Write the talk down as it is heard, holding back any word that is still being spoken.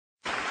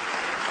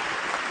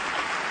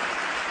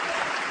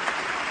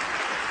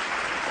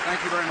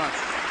Thank you very much.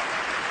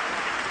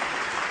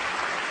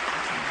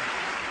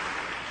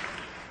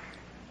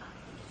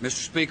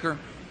 Mr. Speaker,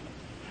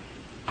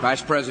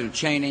 Vice President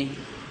Cheney,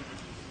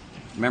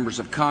 members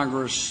of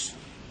Congress,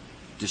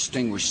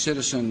 distinguished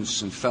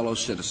citizens and fellow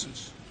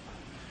citizens.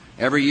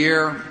 Every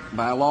year,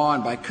 by law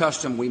and by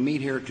custom, we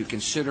meet here to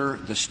consider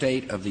the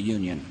state of the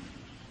Union.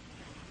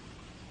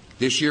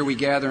 This year we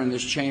gather in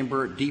this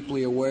chamber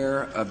deeply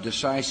aware of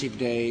decisive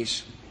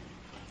days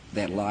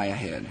that lie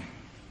ahead.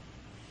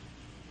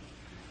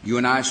 You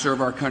and I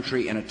serve our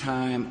country in a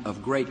time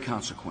of great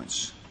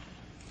consequence.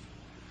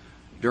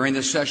 During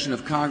this session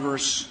of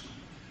Congress,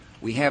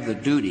 we have the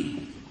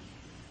duty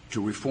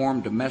to reform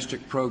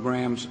domestic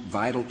programs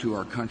vital to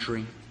our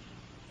country.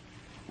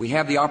 We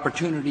have the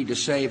opportunity to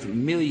save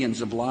millions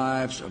of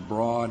lives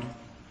abroad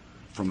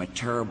from a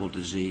terrible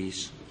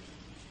disease.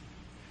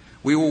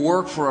 We will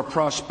work for a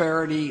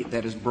prosperity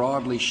that is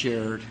broadly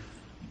shared,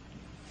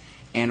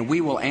 and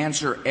we will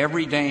answer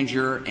every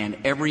danger and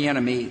every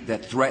enemy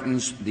that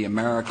threatens the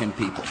American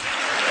people.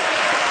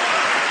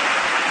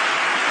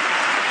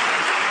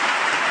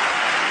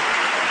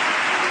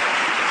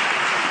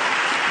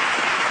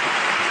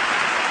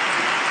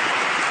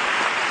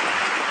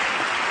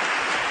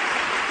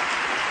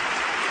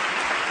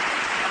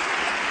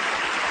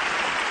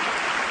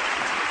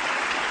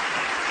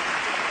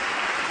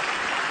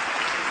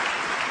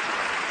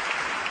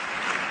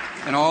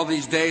 In all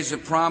these days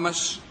of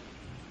promise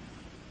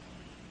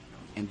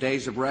and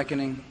days of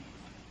reckoning,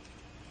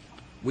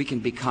 we can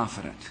be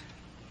confident.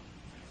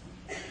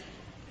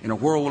 In a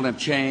whirlwind of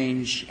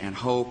change and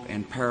hope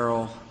and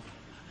peril,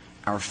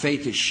 our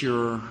faith is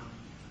sure,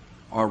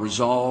 our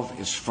resolve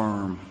is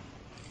firm,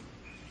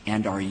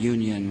 and our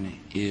union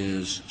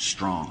is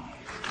strong.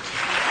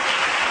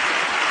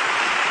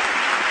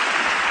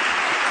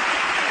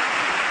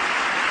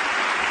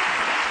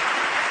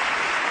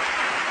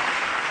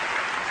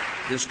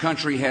 This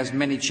country has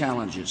many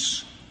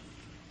challenges.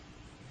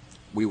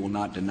 We will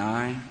not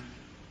deny,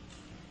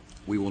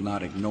 we will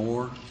not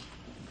ignore,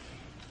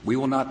 we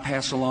will not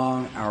pass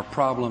along our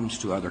problems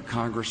to other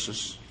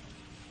Congresses,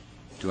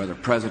 to other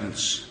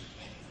presidents,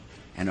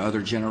 and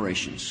other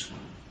generations.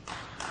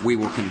 We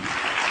will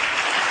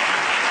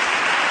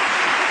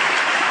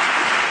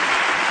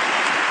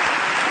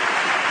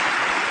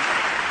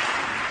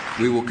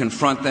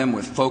confront them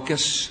with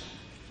focus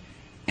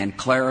and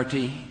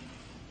clarity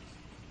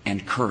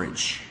and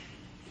courage.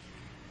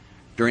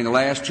 During the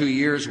last 2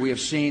 years, we have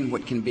seen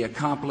what can be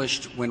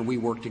accomplished when we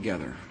work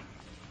together.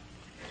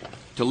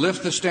 To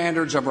lift the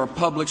standards of our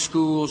public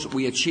schools,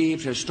 we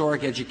achieved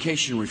historic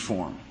education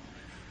reform,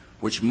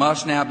 which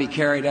must now be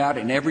carried out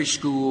in every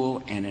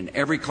school and in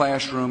every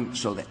classroom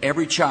so that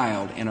every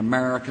child in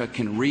America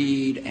can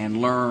read and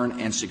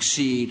learn and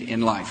succeed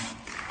in life.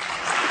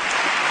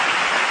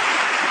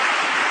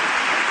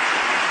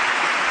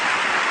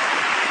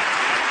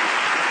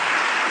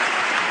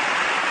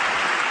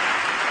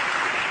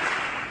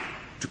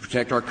 To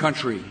protect our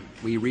country,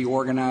 we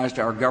reorganized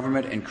our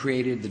government and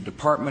created the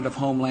Department of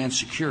Homeland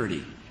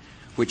Security,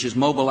 which is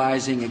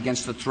mobilizing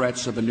against the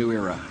threats of a new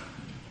era.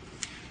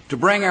 To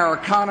bring our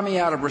economy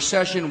out of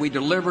recession, we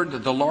delivered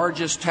the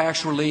largest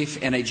tax relief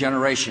in a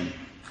generation.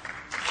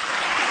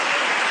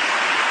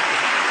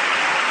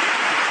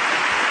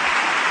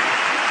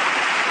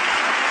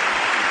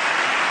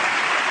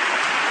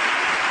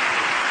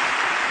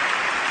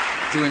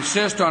 To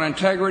insist on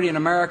integrity in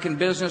American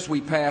business,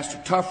 we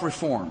passed tough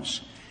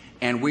reforms,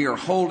 and we are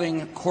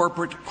holding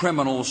corporate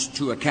criminals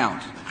to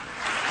account.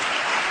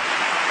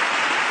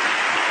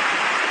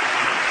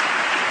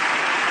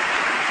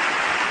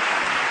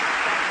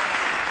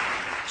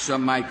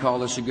 Some might call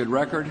this a good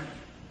record.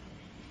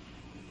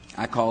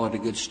 I call it a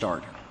good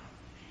start.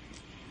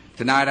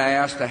 Tonight I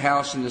ask the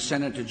House and the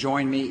Senate to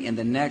join me in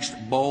the next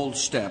bold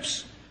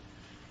steps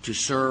to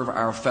serve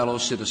our fellow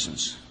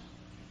citizens.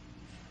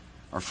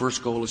 Our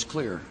first goal is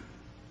clear.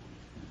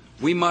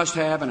 We must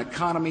have an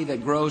economy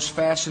that grows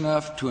fast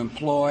enough to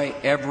employ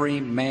every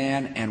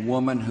man and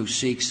woman who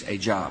seeks a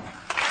job.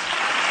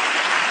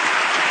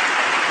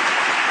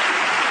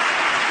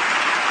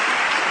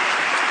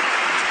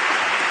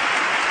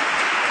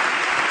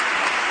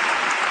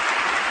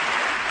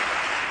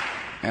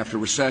 After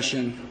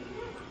recession,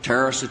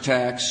 terrorist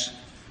attacks,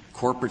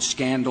 corporate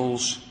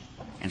scandals,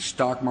 and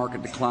stock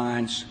market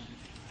declines,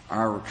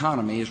 our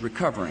economy is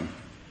recovering.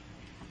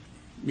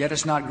 Yet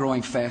it's not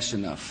growing fast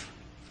enough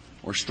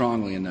or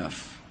strongly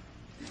enough.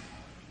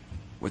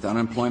 With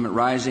unemployment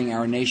rising,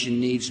 our nation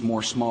needs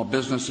more small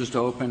businesses to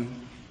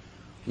open,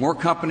 more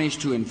companies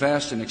to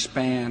invest and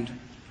expand,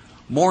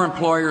 more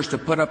employers to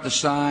put up the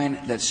sign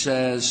that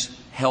says,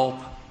 "Help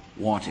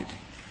Wanted."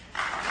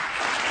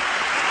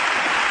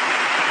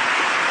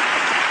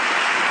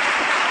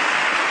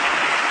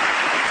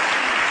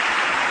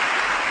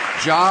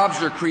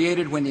 Jobs are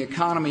created when the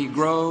economy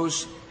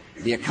grows.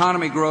 The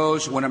economy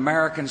grows when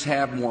Americans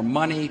have more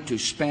money to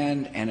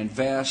spend and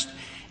invest,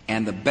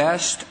 and the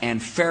best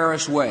and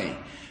fairest way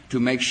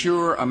to make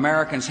sure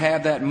Americans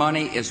have that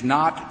money is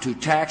not to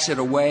tax it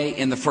away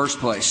in the first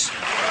place.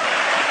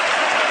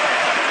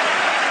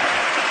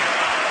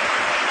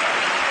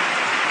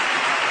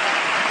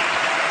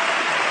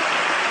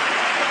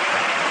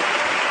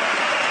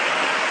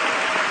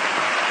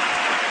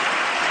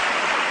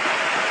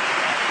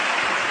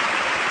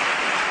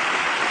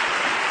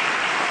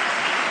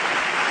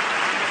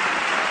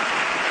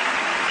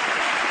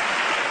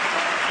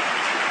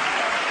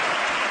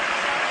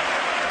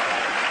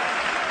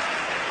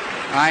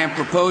 I am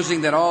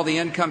proposing that all the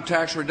income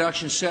tax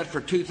reductions set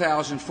for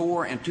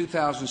 2004 and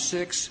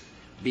 2006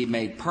 be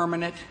made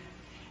permanent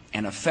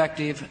and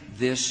effective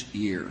this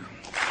year.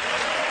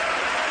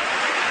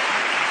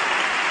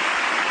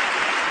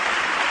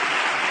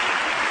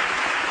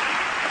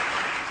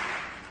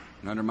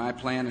 And under my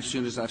plan, as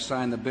soon as I've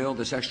signed the bill,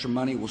 this extra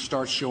money will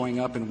start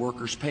showing up in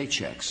workers'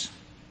 paychecks.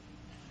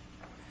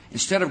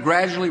 Instead of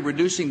gradually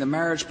reducing the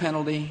marriage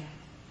penalty,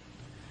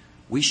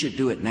 we should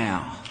do it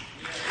now.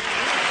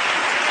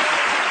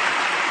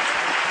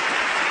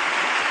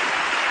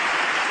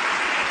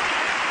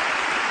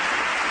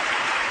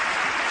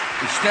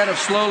 Instead of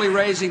slowly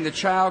raising the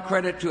child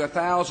credit to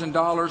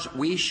 $1,000,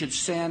 we should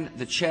send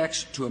the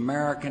checks to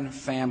American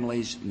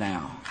families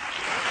now.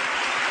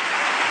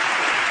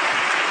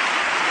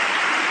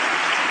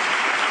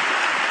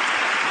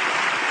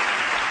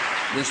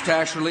 This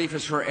tax relief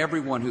is for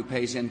everyone who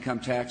pays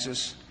income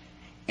taxes,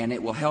 and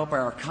it will help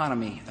our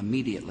economy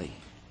immediately.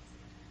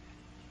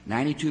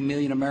 92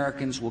 million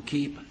Americans will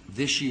keep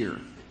this year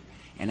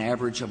an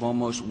average of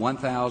almost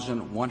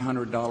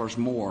 $1,100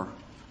 more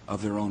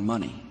of their own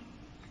money.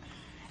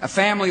 A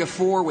family of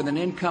four with an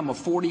income of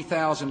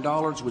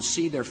 $40,000 would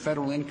see their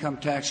federal income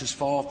taxes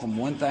fall from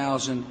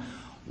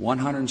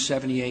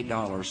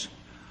 $1,178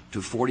 to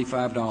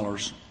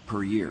 $45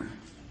 per year.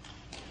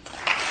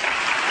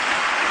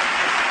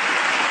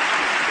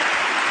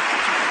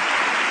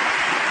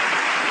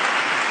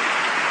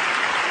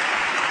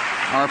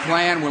 Our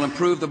plan will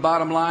improve the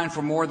bottom line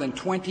for more than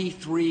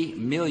 23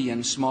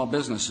 million small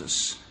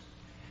businesses.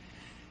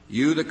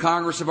 You, the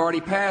Congress, have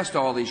already passed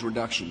all these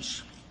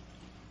reductions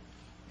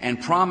and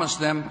promised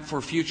them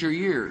for future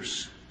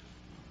years.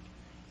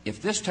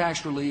 If this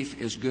tax relief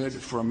is good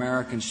for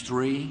Americans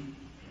 3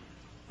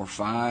 or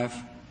 5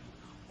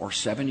 or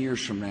 7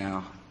 years from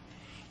now,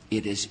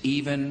 it is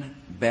even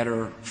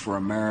better for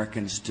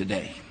Americans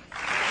today.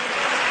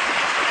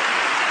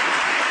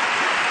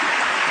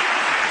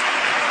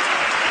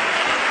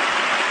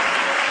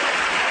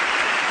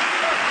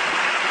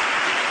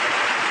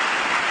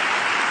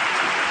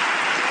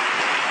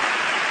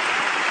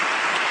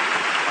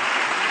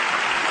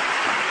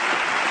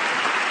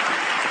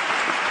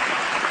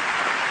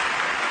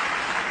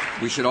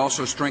 We should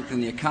also strengthen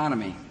the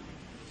economy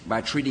by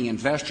treating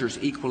investors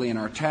equally in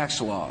our tax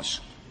laws.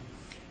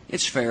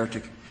 It's fair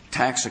to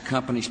tax a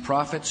company's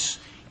profits.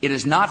 It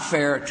is not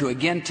fair to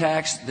again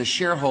tax the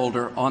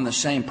shareholder on the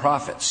same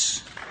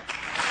profits.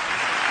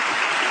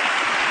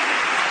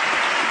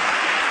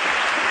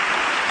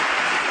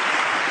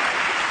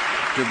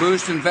 To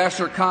boost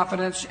investor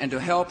confidence and to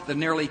help the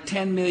nearly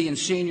 10 million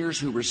seniors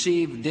who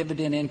receive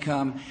dividend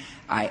income,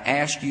 I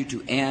ask you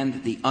to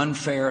end the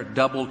unfair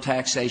double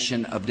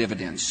taxation of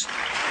dividends.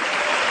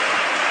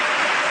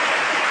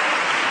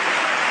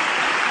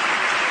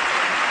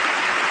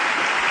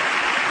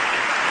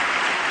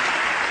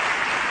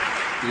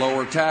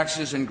 Lower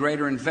taxes and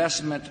greater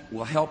investment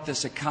will help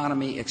this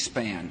economy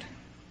expand.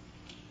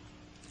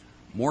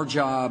 More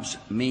jobs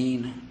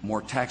mean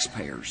more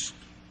taxpayers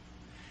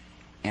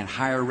and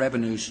higher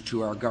revenues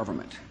to our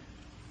government.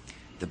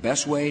 The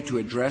best way to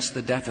address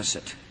the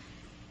deficit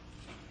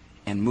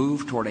and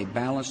move toward a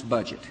balanced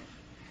budget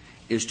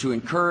is to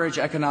encourage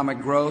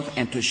economic growth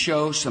and to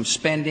show some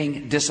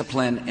spending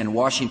discipline in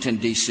Washington,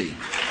 D.C.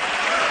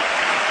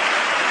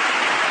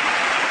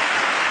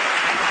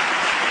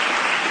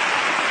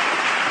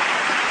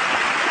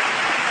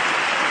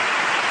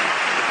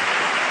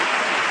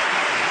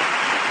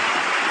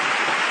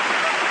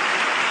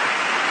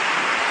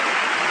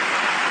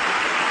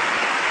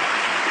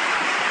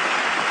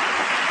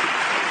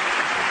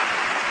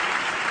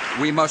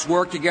 We must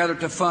work together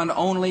to fund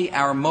only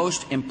our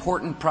most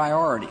important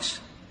priorities.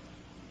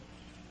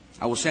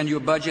 I will send you a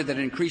budget that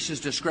increases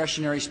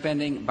discretionary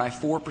spending by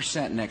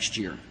 4% next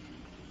year,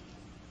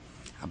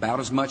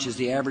 about as much as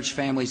the average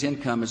family's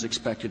income is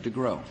expected to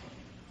grow.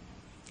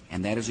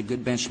 And that is a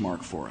good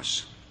benchmark for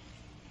us.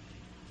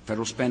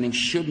 Federal spending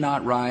should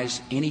not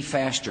rise any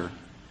faster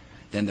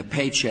than the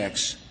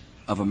paychecks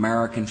of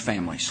American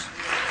families.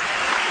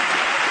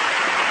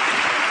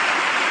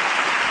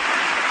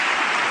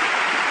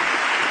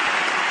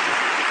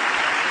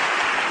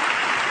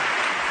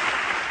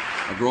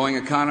 A growing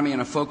economy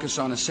and a focus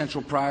on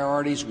essential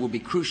priorities will be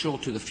crucial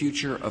to the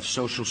future of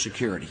Social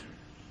Security.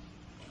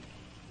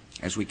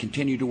 As we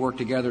continue to work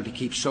together to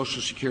keep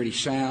Social Security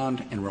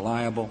sound and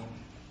reliable,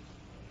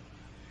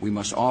 we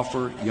must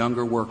offer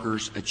younger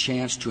workers a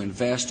chance to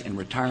invest in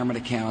retirement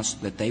accounts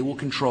that they will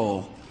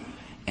control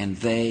and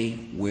they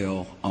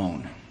will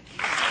own.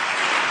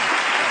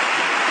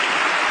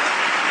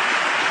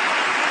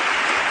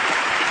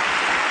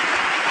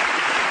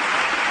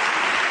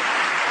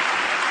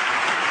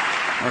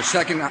 Our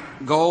second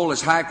goal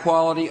is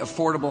high-quality,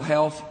 affordable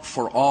health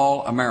for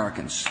all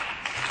Americans.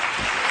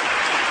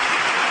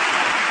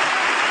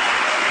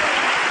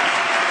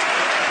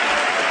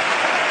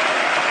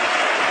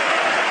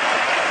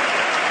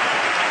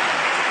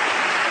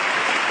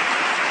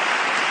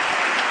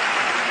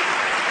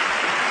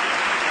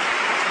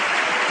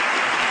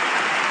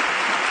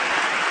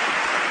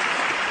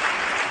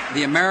 The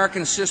The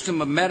American system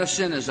of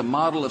medicine is a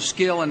model of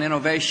skill and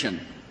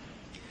innovation,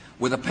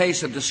 with a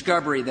pace of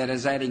discovery that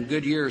is adding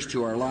good years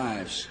to our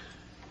lives.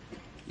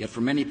 Yet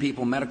for many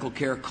people, medical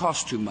care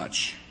costs too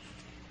much,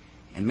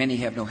 and many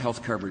have no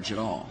health coverage at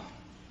all.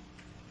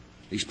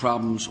 These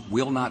problems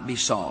will not be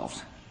solved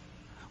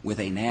with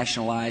a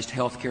nationalized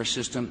health care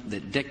system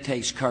that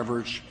dictates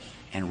coverage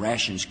and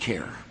rations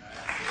care.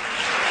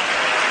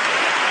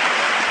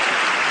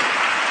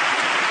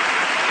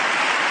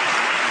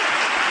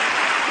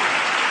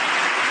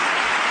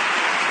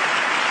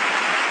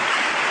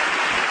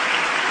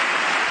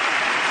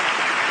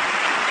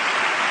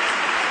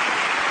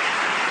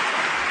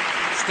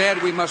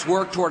 Instead, we must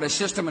work toward a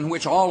system in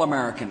which all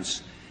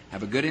Americans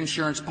have a good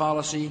insurance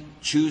policy,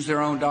 choose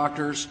their own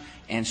doctors,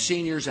 and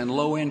seniors and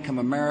low-income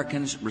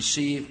Americans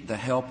receive the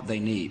help they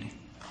need.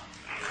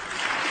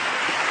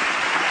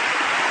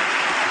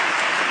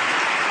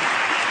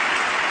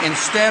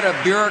 Instead of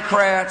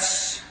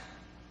bureaucrats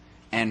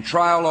and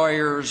trial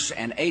lawyers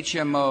and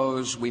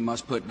HMOs, we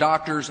must put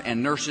doctors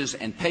and nurses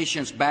and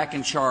patients back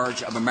in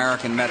charge of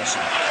American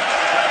medicine.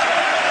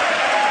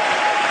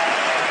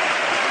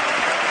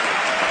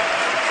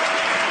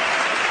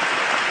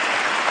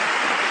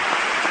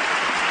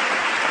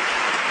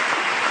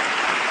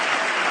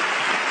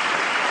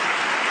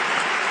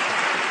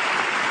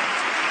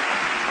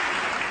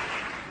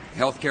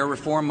 Healthcare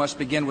reform must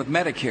begin with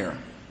Medicare.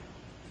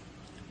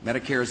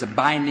 Medicare is a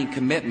binding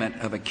commitment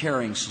of a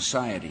caring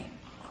society.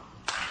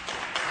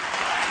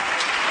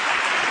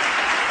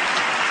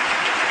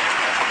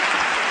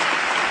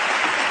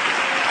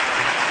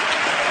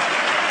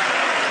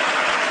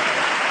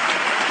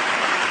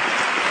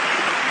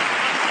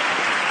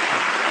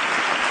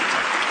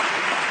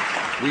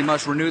 We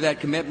must renew that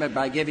commitment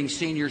by giving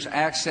seniors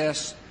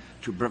access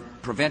to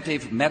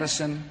preventive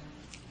medicine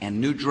and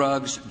new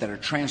drugs that are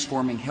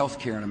transforming health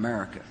care in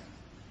America.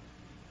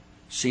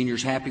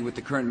 Seniors happy with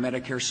the current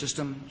Medicare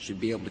system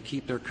should be able to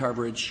keep their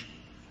coverage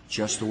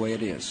just the way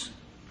it is.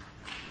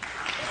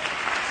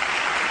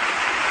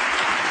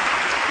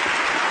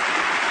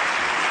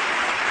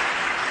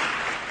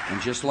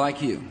 And just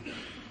like you,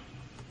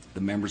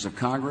 the members of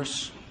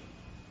Congress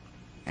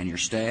and your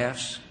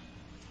staffs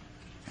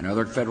and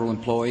other federal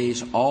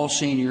employees, all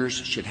seniors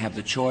should have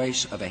the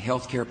choice of a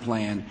health care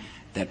plan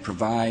that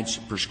provides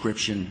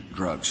prescription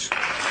drugs.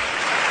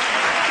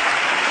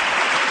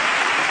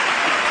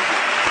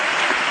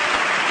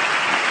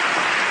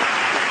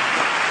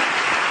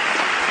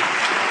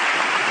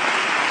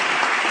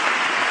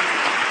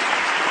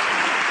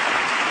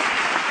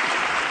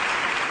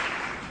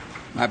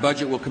 My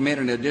budget will commit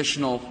an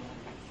additional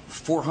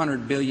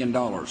 $400 billion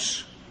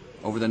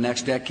over the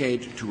next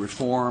decade to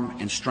reform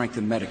and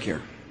strengthen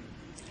Medicare.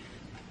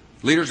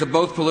 Leaders of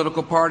both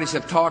political parties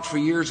have talked for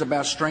years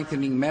about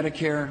strengthening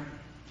Medicare.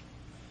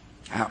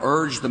 I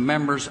urge the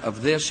members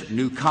of this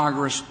new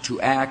Congress to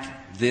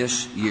act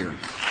this year.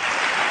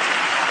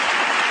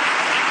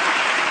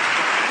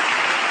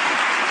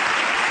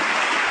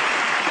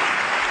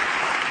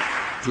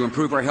 To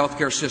improve our health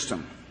care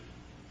system,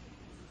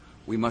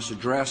 we must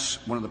address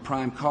one of the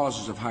prime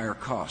causes of higher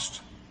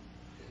cost: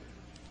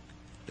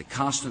 the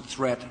constant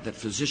threat that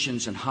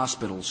physicians and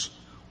hospitals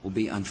will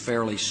be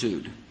unfairly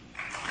sued.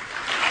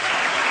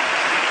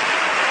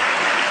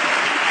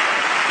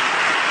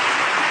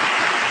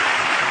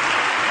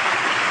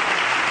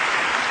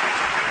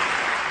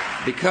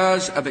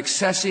 Because of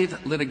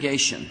excessive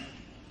litigation,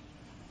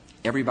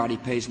 everybody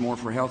pays more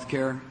for health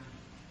care,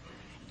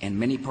 and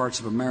many parts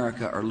of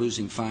America are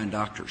losing fine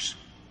doctors.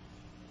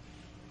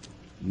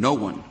 No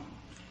one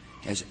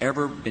has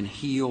ever been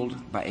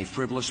healed by a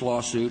frivolous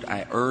lawsuit.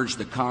 I urge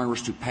the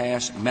Congress to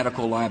pass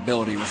medical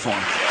liability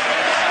reform.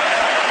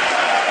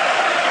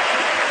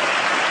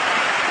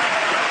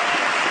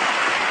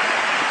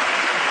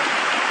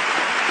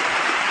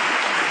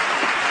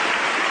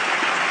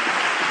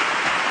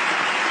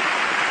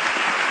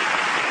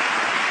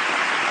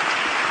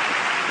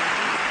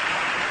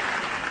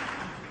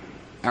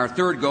 Our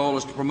third goal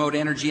is to promote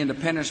energy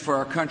independence for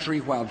our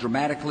country while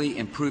dramatically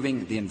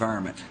improving the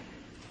environment.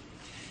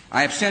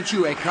 I have sent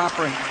you a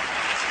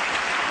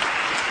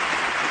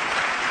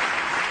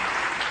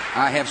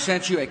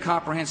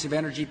comprehensive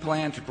energy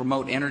plan to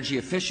promote energy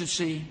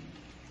efficiency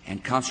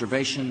and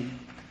conservation,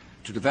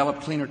 to develop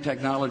cleaner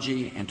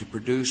technology, and to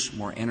produce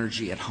more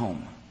energy at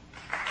home.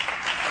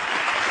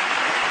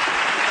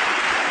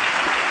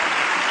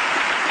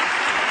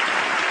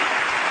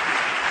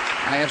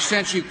 I have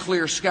sent you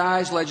Clear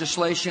Skies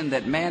legislation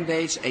that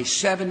mandates a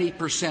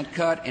 70%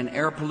 cut in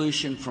air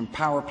pollution from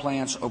power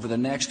plants over the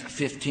next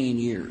 15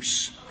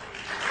 years.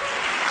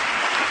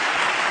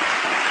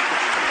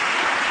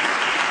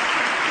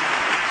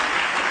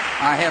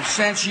 I have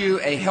sent you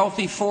a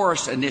Healthy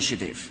Forest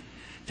initiative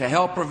to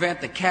help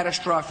prevent the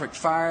catastrophic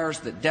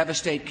fires that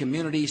devastate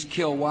communities,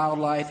 kill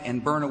wildlife,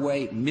 and burn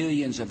away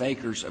millions of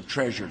acres of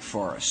treasured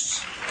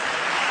forests.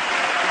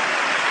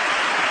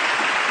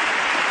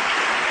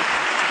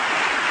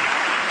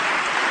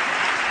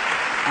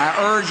 I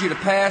urge you to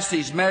pass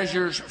these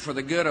measures for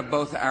the good of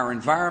both our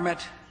environment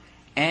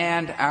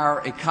and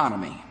our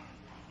economy.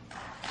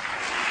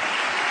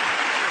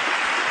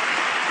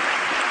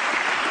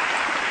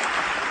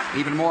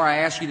 Even more, I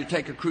ask you to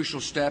take a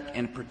crucial step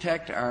and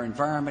protect our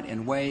environment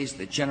in ways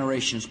that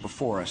generations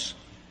before us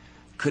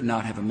could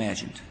not have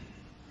imagined.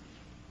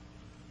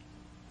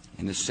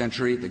 In this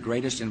century, the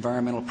greatest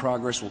environmental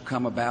progress will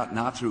come about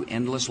not through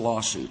endless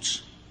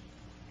lawsuits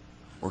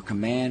or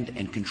command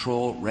and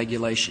control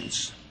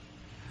regulations,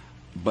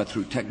 but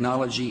through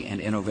technology and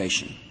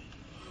innovation.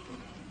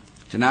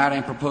 Tonight,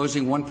 I'm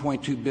proposing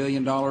 $1.2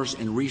 billion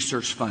in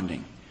research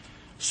funding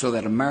so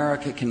that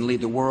America can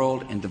lead the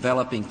world in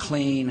developing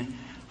clean,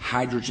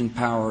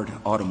 hydrogen-powered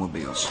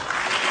automobiles.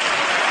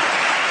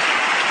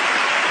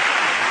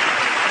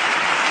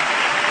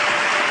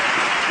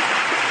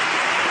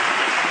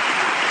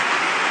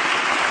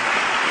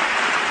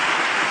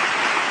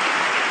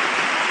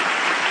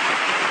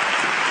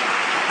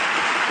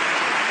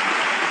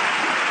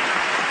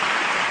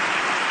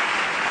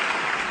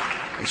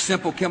 A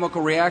simple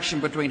chemical reaction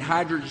between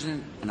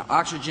hydrogen and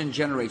oxygen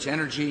generates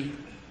energy,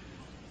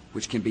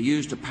 which can be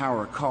used to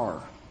power a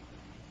car,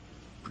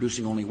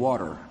 producing only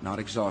water, not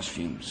exhaust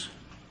fumes.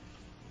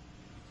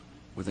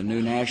 With a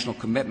new national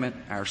commitment,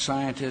 our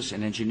scientists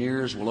and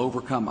engineers will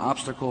overcome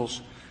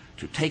obstacles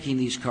to taking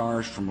these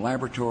cars from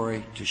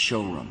laboratory to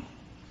showroom,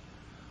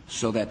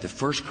 so that the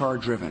first car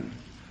driven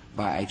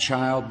by a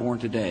child born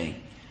today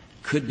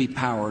could be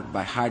powered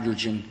by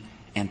hydrogen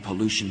and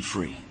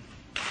pollution-free.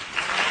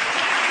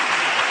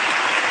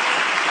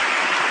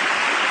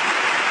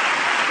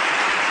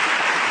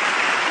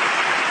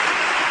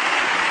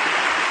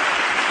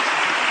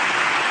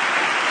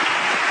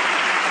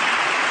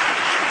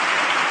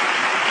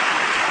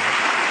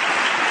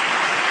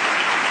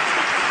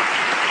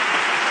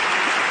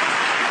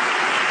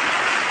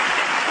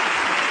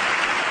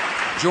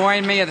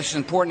 Join me in this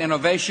important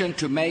innovation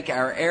to make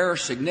our air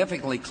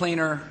significantly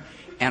cleaner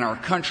and our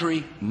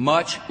country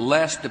much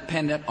less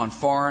dependent on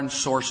foreign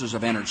sources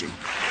of energy.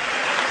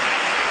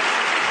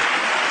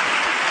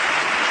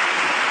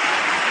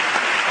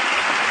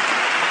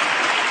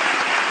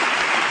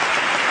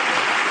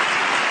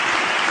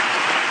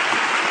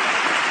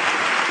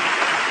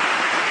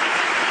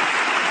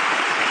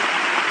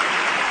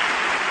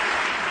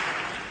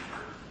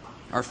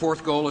 Our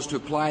fourth goal is to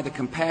apply the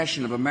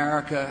compassion of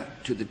America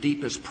to the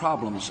deepest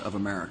problems of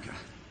America.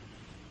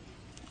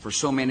 For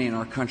so many in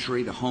our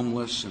country, the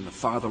homeless and the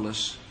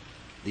fatherless,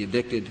 the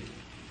addicted,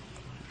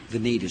 the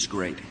need is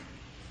great.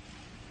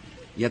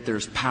 Yet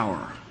there's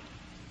power,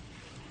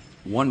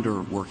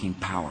 wonder-working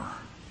power,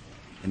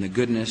 in the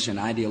goodness and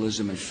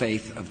idealism and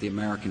faith of the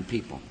American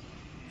people.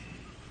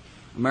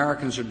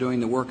 Americans are doing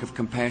the work of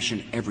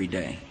compassion every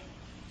day,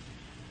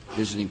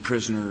 visiting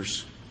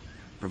prisoners,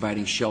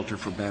 providing shelter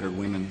for battered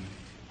women,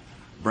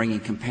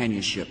 bringing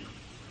companionship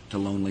to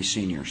lonely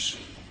seniors.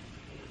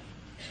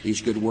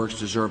 These good works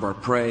deserve our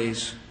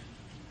praise,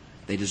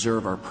 they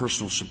deserve our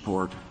personal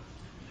support,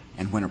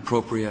 and when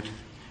appropriate,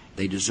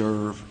 they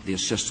deserve the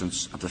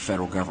assistance of the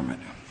federal government.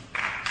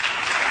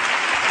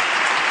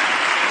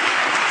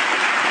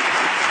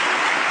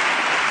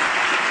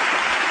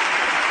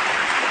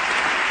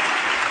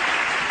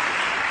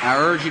 I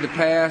urge you to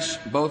pass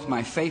both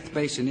my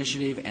faith-based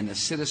initiative and the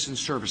Citizen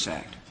Service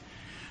Act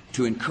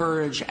to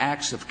encourage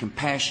acts of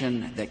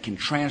compassion that can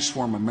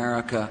transform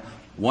America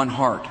one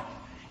heart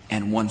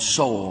and one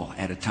soul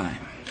at a time.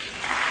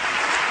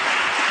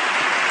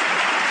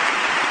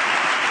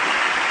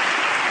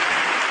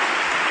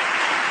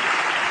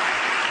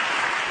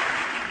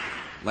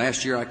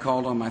 Last year, I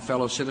called on my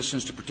fellow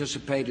citizens to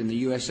participate in the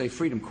USA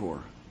Freedom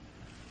Corps,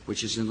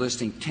 which is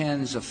enlisting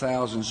tens of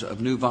thousands of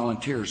new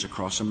volunteers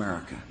across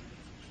America.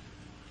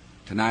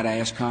 Tonight, I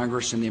ask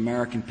Congress and the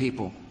American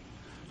people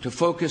to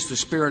focus the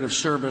spirit of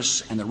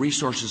service and the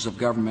resources of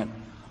government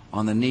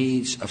on the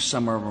needs of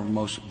some of our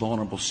most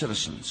vulnerable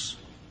citizens.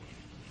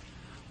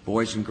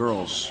 Boys and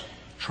girls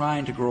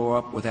trying to grow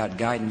up without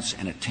guidance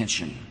and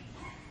attention,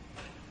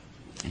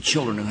 and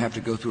children who have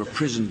to go through a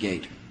prison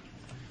gate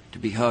to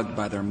be hugged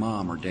by their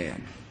mom or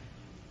dad.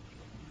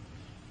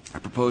 I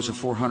propose a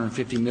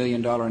 $450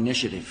 million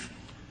initiative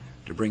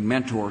to bring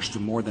mentors to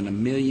more than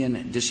 1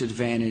 million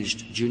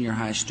disadvantaged junior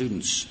high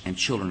students and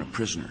children of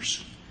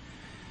prisoners.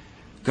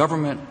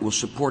 Government will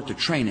support the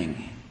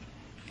training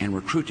and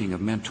recruiting of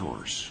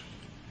mentors.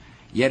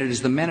 Yet it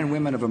is the men and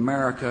women of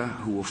America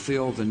who will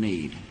fill the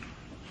need.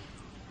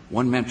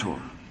 One mentor,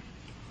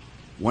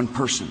 one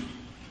person,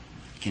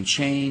 can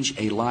change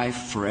a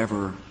life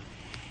forever,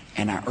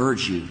 and I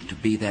urge you to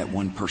be that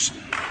one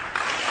person.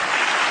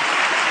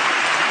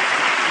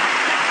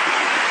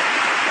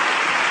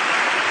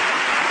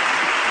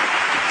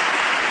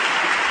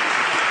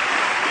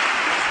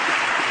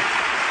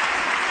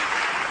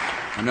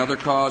 Another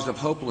cause of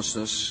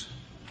hopelessness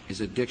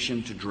is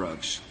addiction to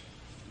drugs.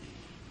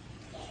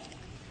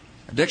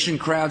 Addiction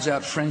crowds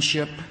out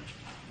friendship,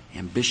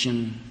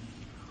 ambition,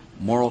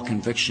 moral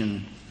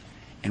conviction,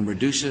 and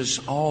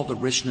reduces all the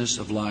richness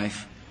of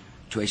life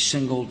to a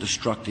single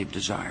destructive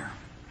desire.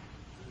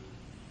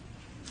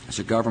 As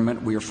a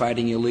government, we are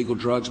fighting illegal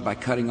drugs by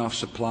cutting off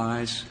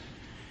supplies,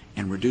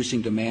 and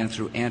reducing demand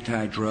through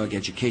anti-drug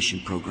education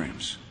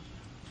programs.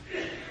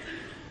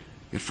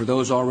 Yet for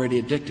those already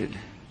addicted,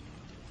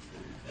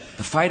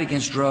 the fight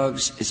against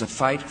drugs is a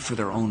fight for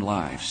their own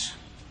lives.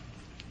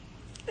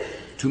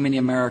 Too many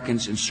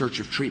Americans in search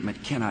of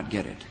treatment cannot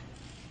get it.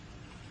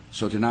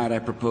 So tonight I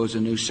propose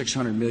a new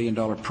 $600 million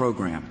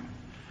program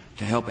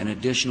to help an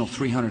additional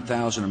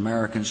 300,000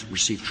 Americans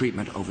receive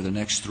treatment over the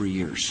next 3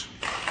 years.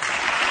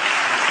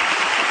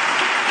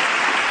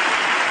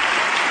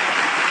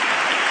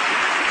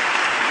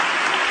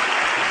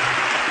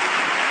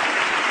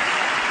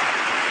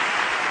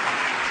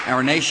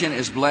 Our nation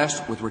is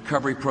blessed with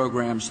recovery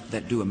programs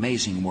that do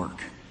amazing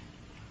work.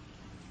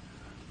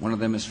 One of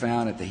them is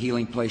found at the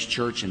Healing Place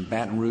Church in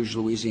Baton Rouge,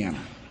 Louisiana.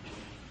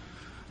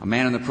 A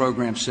man in the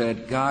program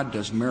said, "God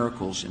does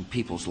miracles in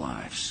people's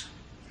lives,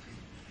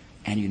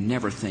 and you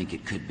never think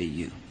it could be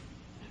you."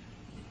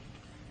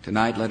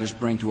 Tonight, let us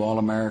bring to all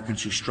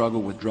Americans who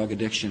struggle with drug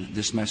addiction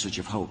this message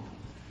of hope.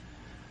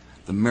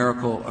 The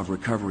miracle of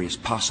recovery is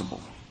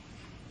possible,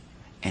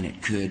 and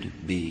it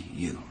could be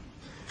you.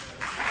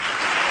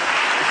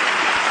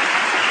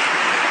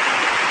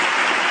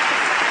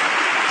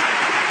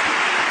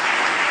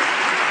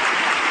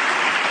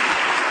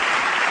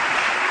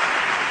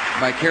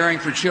 By caring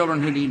for children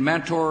who need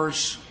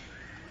mentors,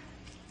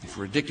 and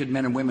for addicted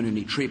men and women who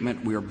need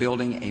treatment, we are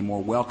building a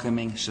more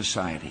welcoming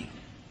society,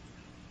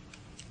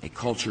 a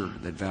culture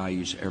that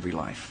values every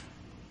life.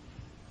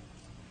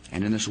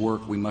 And in this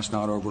work, we must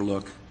not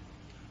overlook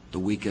the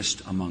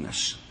weakest among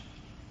us.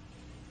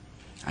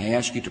 I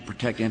ask you to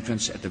protect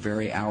infants at the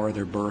very hour of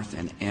their birth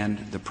and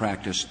end the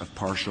practice of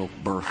partial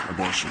birth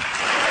abortion.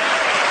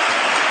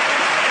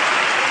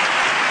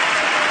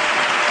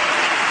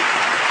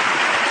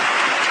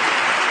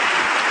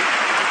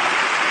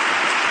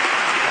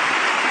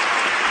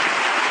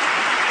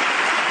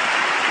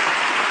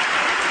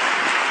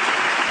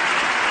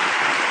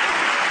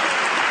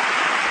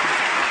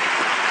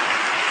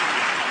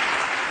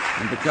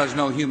 Because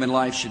no human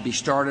life should be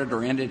started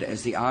or ended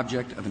as the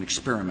object of an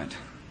experiment,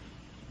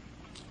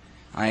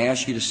 I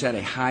ask you to set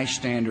a high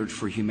standard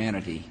for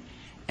humanity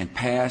and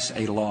pass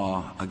a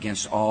law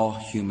against all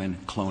human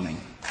cloning.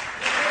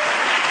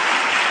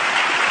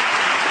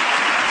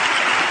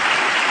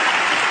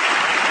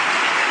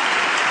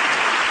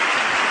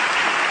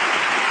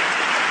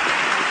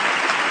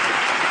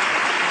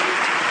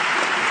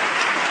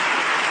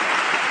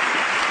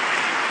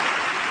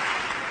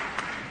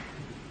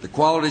 The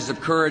qualities of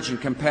courage and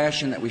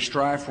compassion that we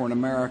strive for in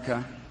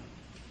America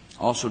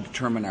also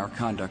determine our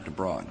conduct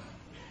abroad.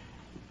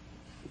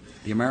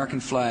 The American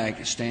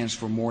flag stands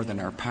for more than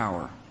our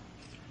power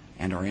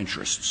and our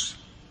interests.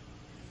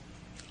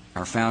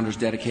 Our founders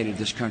dedicated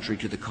this country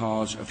to the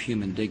cause of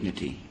human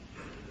dignity,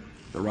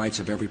 the rights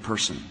of every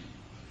person,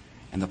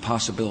 and the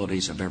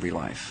possibilities of every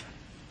life.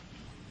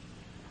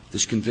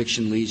 This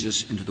conviction leads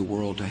us into the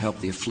world to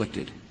help the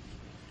afflicted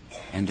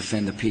and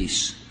defend the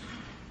peace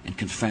and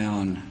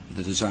confound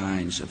the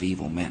designs of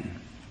evil men.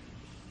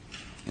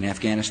 In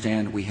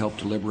Afghanistan, we help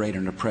to liberate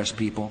and oppress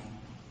people,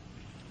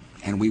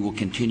 and we will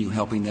continue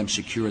helping them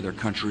secure their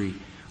country,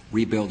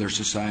 rebuild their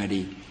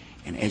society,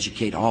 and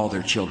educate all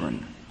their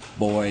children,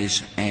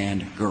 boys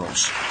and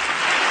girls.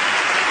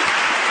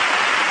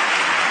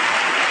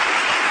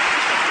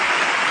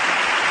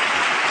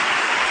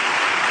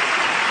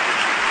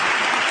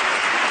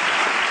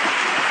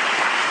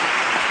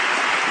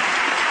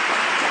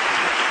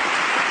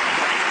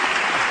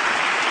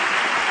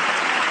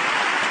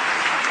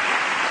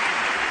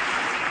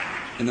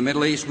 In the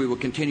Middle East, we will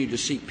continue to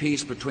seek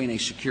peace between a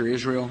secure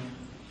Israel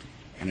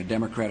and a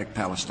democratic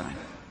Palestine.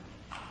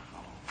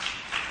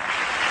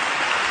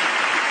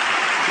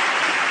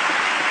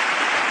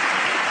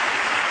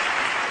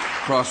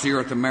 Across the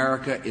earth,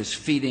 America is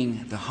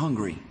feeding the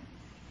hungry.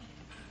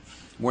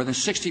 More than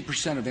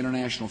 60% of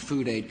international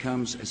food aid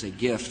comes as a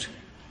gift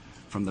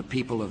from the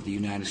people of the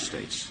United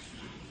States.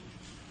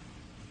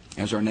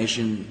 As our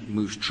nation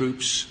moves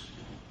troops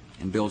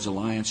and builds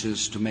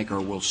alliances to make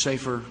our world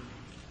safer,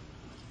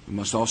 we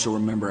must also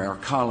remember our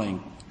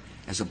calling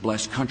as a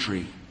blessed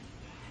country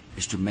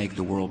is to make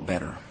the world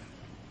better.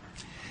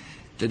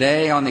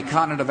 Today, on the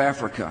continent of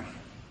Africa,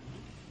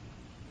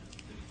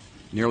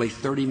 nearly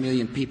 30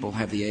 million people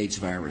have the AIDS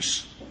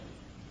virus,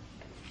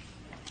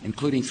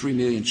 including 3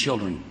 million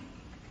children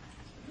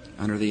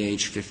under the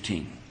age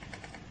 15.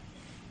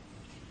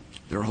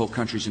 There are whole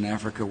countries in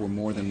Africa where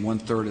more than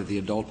 1/3 of the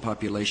adult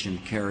population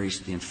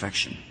carries the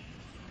infection.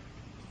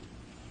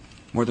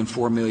 More than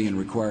 4 million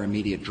require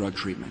immediate drug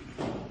treatment.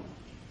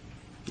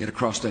 Yet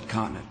across that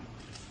continent,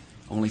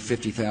 only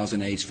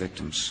 50,000 AIDS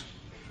victims,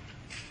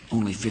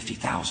 only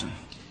 50,000,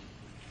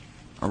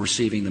 are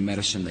receiving the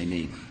medicine they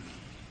need.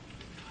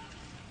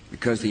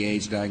 Because the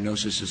AIDS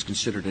diagnosis is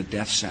considered a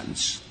death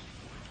sentence,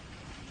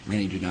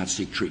 many do not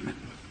seek treatment.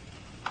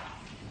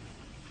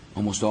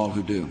 Almost all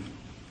who do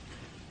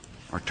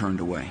are turned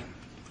away.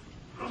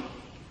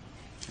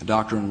 A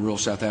doctor in rural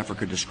South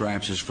Africa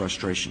describes his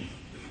frustration.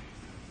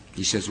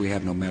 He says, "We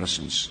have no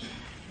medicines.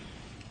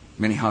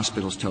 Many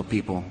hospitals tell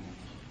people,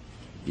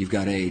 'You've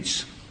got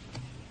AIDS.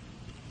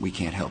 we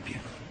can't help you.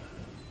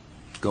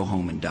 Go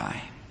home and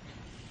die.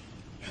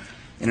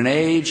 In an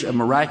age of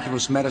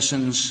miraculous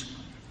medicines,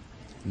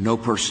 no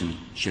person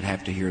should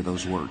have to hear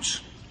those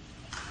words.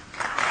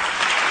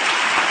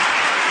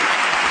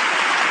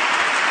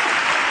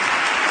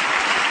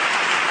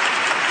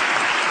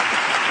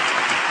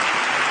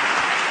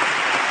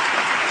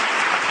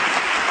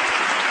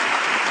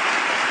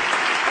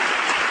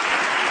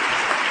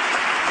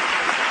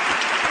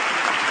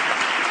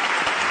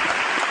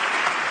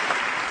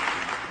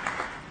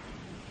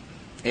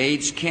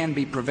 AIDS can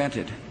be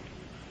prevented.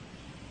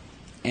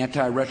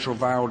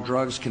 Antiretroviral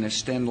drugs can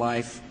extend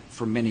life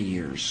for many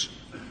years.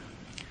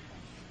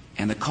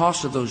 And the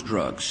cost of those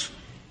drugs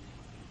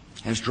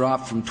has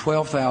dropped from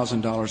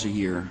 $12,000 a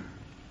year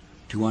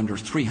to under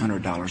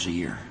 $300 a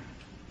year,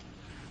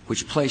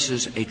 which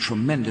places a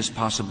tremendous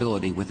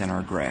possibility within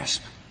our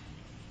grasp.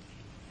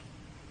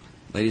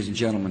 Ladies and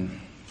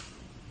gentlemen,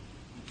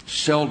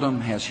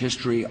 seldom has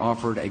history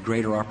offered a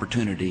greater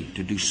opportunity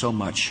to do so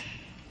much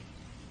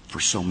for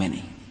so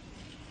many.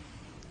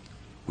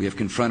 We have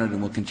confronted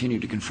and will continue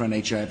to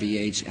confront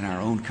HIV/AIDS in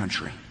our own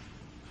country.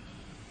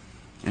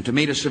 And to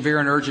meet a severe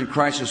and urgent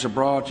crisis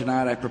abroad,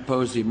 tonight I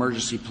propose the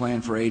emergency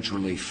plan for AIDS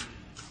relief,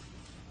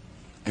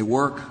 a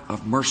work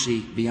of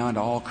mercy beyond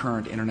all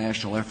current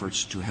international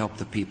efforts to help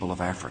the people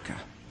of Africa.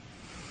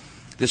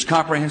 This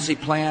comprehensive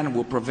plan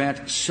will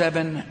prevent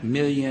 7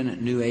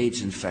 million new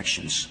AIDS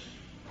infections,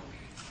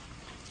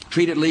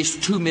 treat at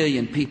least 2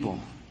 million people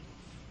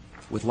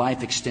with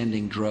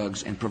life-extending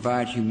drugs, and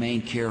provide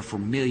humane care for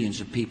millions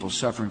of people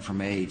suffering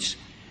from AIDS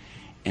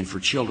and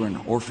for children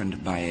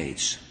orphaned by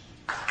AIDS.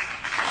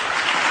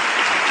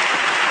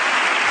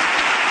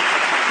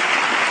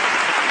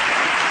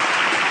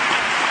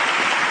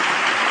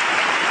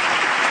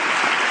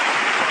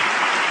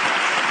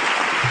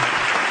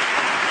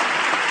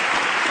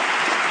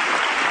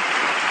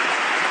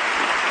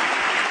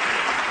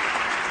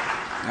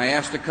 I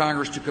ask the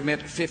Congress to commit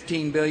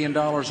 $15 billion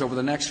over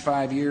the next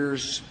 5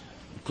 years,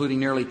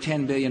 including nearly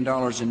 $10 billion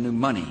in new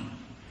money,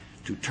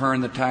 to turn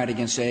the tide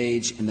against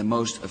AIDS in the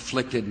most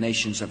afflicted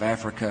nations of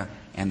Africa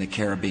and the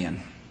Caribbean.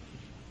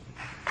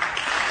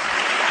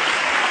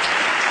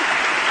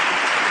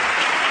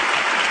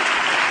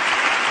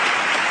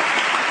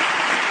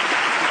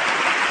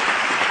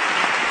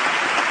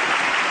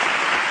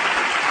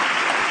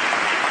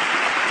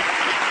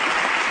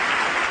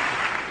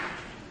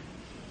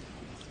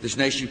 This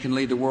nation can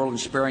lead the world in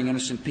sparing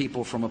innocent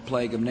people from a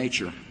plague of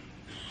nature.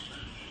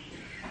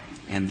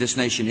 And this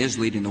nation is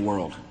leading the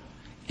world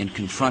in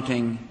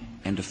confronting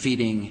and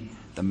defeating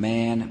the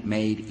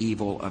man-made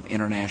evil of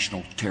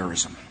international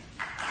terrorism.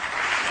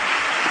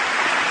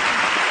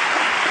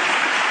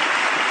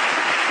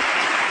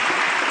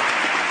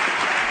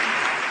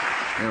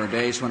 There are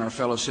days when our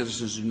fellow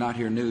citizens do not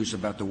hear news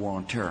about the war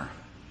on terror.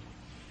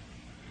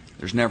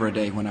 There's never a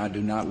day when I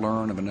do not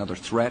learn of another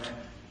threat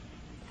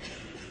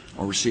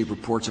or receive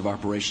reports of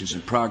operations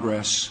in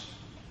progress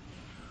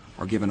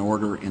or give an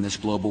order in this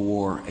global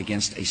war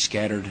against a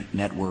scattered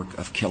network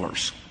of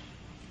killers.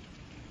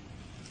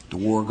 The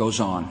war goes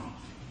on,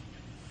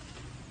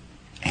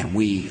 and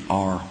we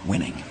are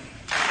winning.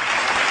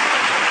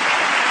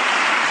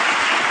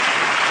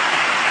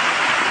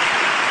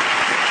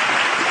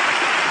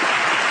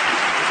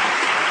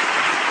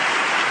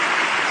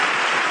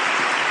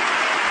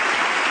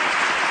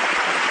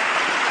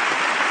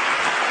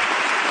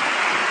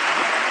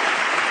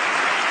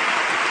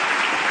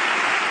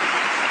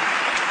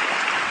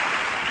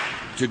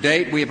 To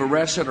date, we have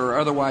arrested or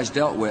otherwise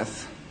dealt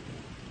with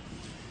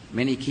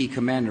many key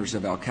commanders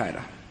of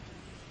al-Qaeda.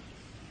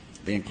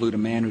 They include a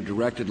man who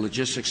directed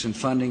logistics and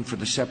funding for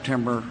the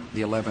September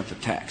the 11th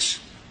attacks,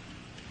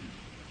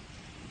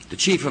 the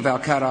chief of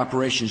al-Qaeda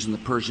operations in the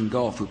Persian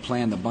Gulf who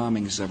planned the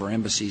bombings of our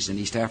embassies in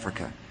East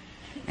Africa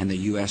and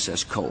the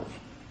USS Cole,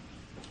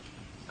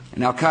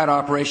 an al-Qaeda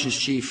operations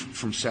chief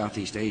from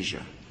Southeast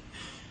Asia,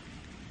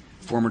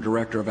 former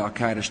director of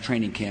al-Qaeda's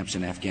training camps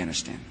in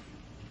Afghanistan,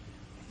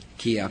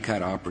 key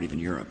al-Qaeda operative in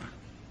Europe,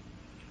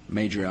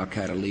 major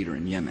al-Qaeda leader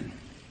in Yemen.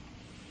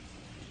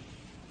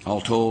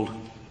 All told,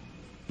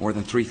 more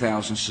than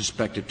 3,000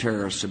 suspected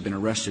terrorists have been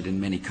arrested in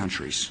many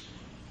countries.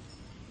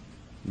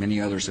 Many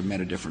others have met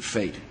a different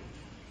fate.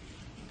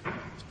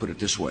 Let's put it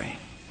this way: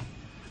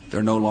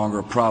 they're no longer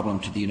a problem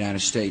to the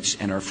United States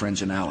and our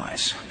friends and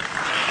allies.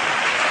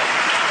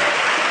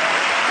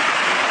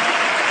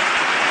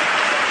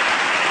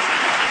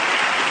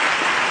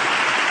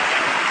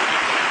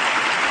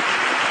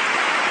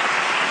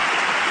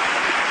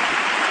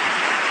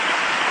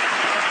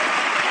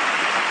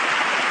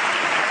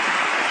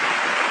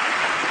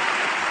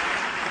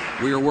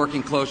 We are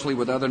working closely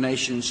with other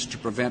nations to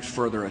prevent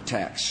further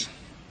attacks.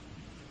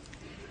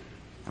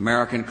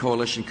 American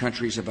coalition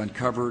countries have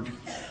uncovered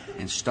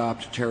and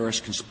stopped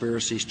terrorist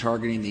conspiracies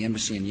targeting the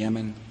embassy in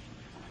Yemen,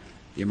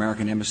 the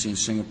American embassy in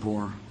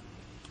Singapore,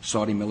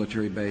 Saudi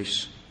military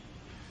base,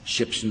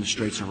 ships in the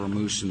Straits of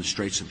Hormuz and the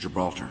Straits of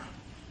Gibraltar.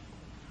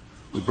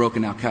 We've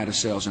broken al-Qaeda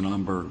cells in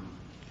Hamburg,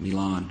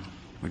 Milan,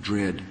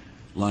 Madrid,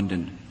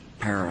 London,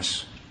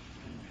 Paris,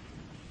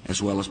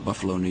 as well as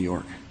Buffalo, New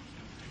York.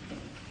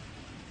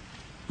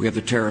 We have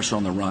the terrorists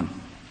on the run.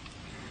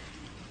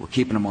 We're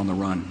keeping them on the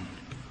run.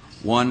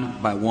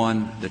 One by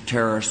one, the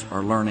terrorists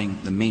are learning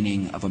the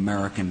meaning of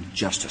American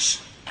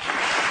justice.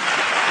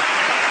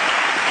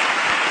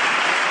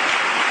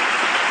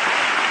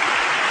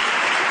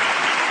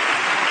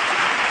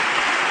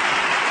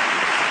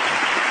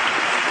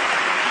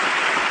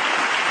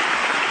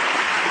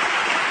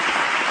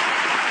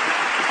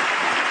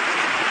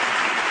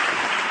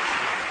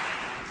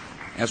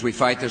 As we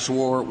fight this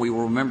war, we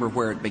will remember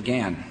where it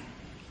began,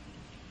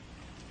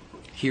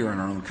 here in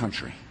our own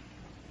country.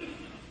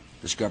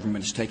 This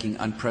government is taking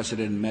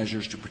unprecedented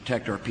measures to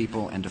protect our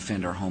people and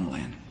defend our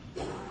homeland.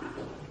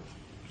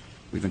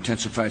 We've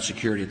intensified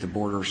security at the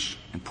borders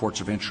and ports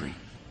of entry,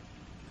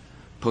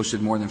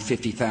 posted more than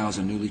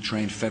 50,000 newly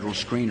trained federal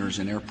screeners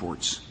in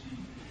airports,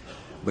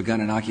 begun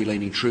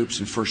inoculating troops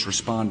and first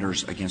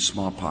responders against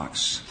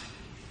smallpox,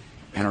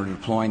 and are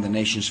deploying the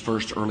nation's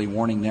first early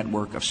warning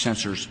network of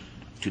sensors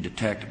to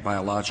detect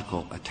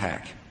biological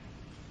attack.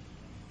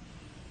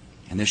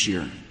 And this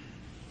year,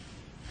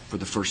 for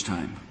the first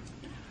time,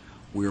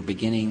 we are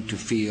beginning to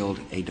field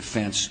a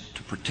defense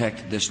to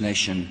protect this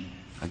nation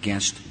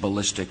against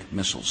ballistic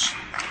missiles.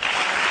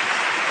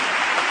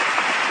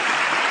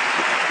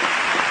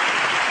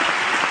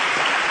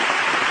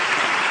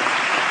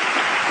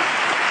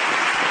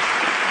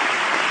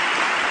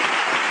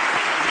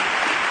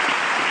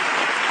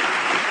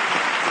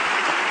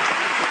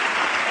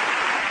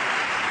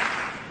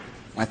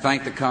 I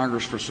thank the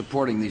Congress for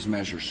supporting these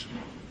measures.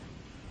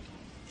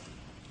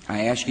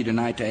 I ask you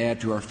tonight to add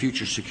to our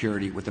future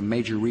security with a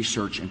major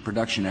research and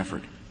production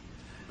effort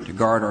to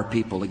guard our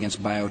people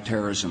against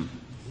bioterrorism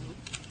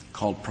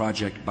called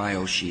Project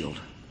BioShield.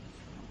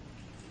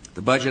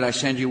 The budget I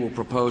send you will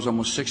propose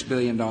almost $6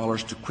 billion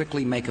to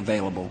quickly make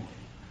available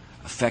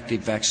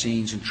effective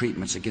vaccines and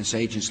treatments against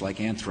agents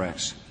like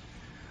anthrax,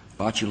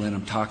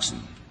 botulinum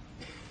toxin,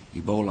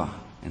 Ebola,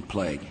 and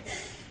plague.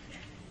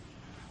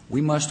 We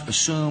must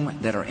assume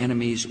that our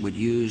enemies would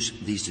use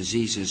these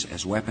diseases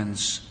as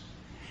weapons,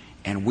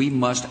 and we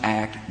must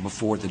act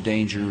before the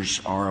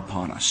dangers are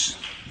upon us.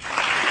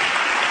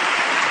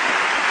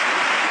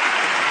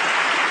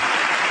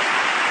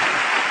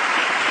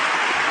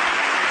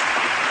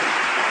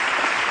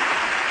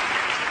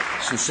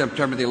 Since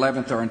September the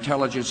 11th, our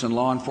intelligence and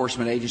law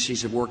enforcement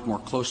agencies have worked more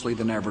closely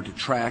than ever to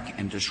track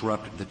and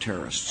disrupt the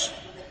terrorists.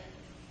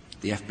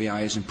 The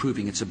FBI is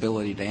improving its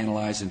ability to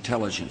analyze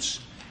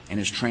intelligence and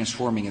is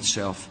transforming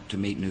itself to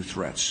meet new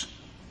threats.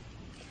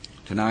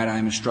 Tonight, I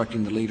am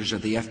instructing the leaders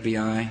of the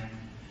FBI,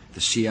 the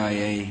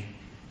CIA,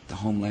 the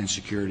Homeland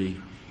Security,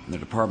 and the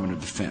Department of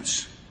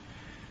Defense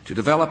to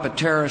develop a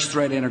terrorist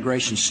threat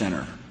integration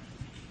center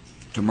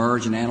to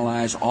merge and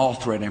analyze all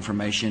threat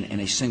information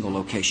in a single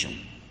location.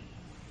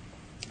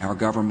 Our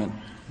government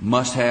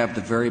must have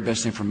the very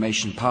best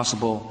information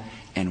possible,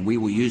 and we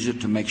will use it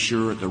to make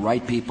sure the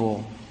right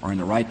people are in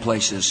the right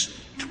places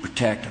to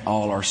protect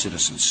all our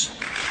citizens.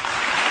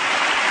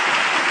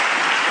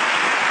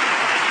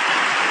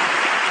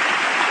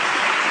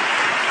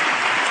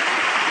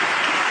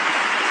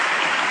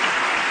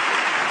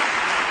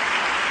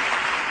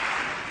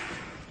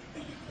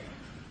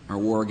 Our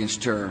war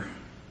against terror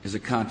is a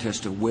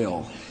contest of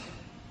will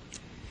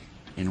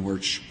in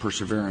which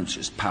perseverance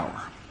is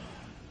power.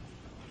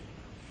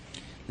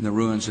 In the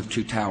ruins of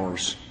two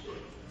towers,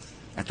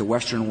 at the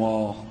western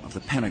wall of the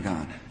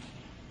Pentagon,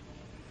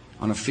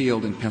 on a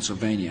field in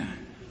Pennsylvania,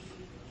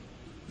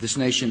 this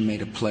nation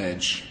made a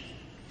pledge,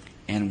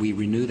 and we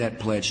renew that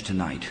pledge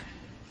tonight.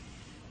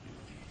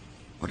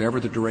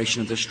 Whatever the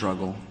duration of this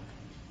struggle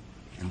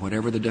and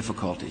whatever the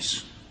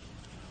difficulties,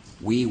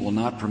 we will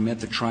not permit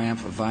the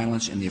triumph of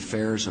violence in the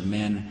affairs of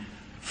men.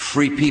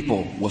 Free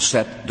people will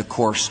set the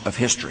course of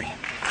history.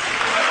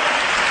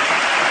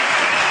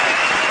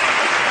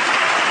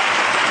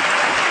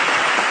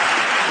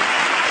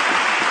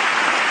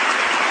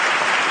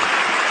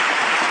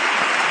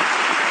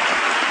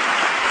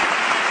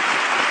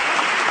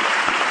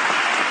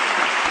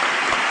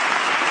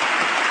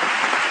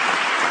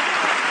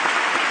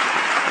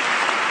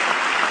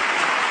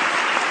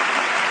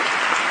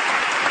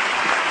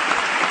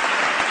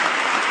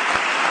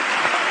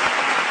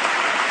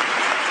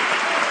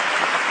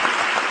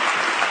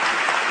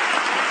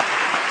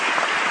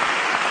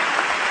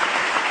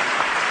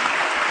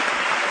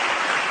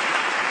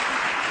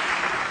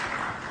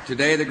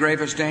 Today, the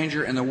gravest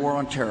danger in the war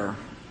on terror,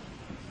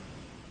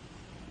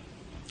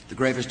 the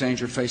gravest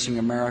danger facing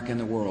America and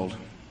the world,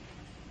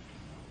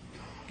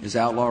 is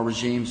outlaw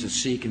regimes that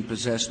seek and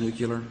possess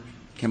nuclear,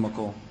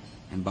 chemical,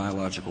 and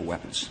biological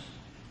weapons.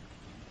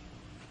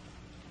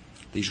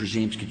 These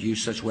regimes could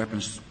use such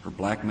weapons for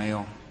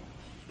blackmail,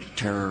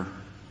 terror,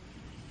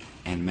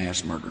 and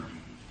mass murder.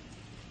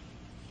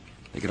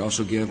 They could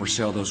also give or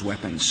sell those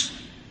weapons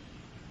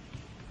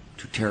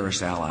to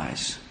terrorist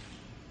allies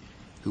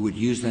who would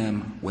use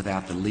them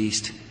without the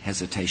least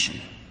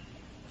hesitation.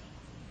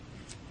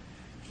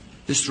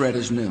 This threat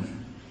is new.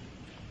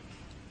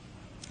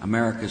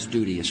 America's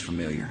duty is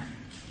familiar.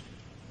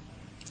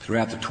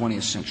 Throughout the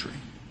 20th century,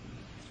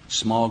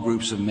 small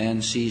groups of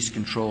men seized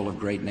control of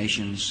great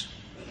nations,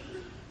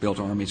 built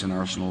armies and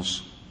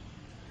arsenals,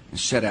 and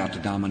set out to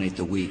dominate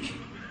the weak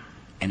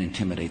and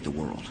intimidate the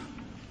world.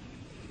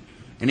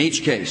 In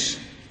each case,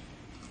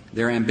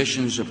 their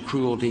ambitions of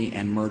cruelty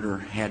and murder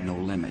had no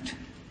limit.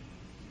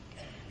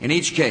 In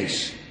each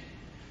case,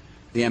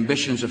 the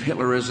ambitions of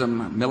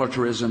Hitlerism,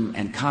 militarism,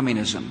 and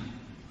communism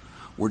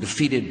were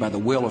defeated by the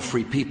will of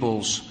free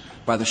peoples,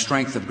 by the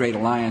strength of great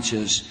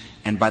alliances,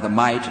 and by the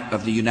might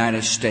of the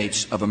United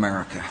States of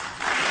America.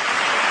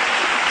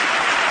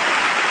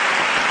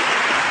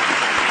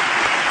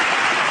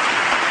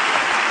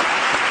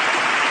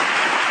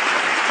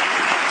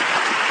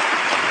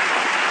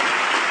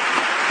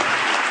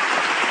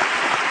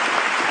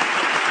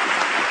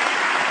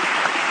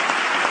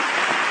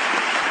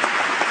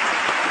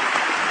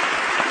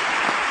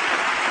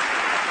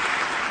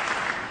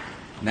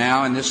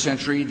 Now, in this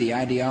century, the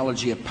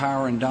ideology of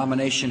power and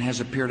domination has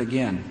appeared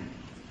again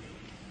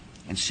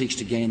and seeks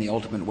to gain the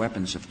ultimate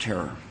weapons of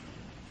terror.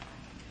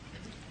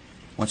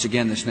 Once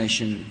again, this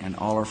nation and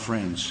all our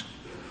friends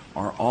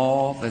are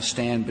all that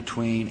stand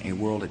between a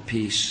world at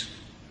peace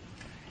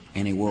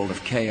and a world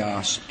of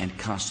chaos and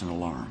constant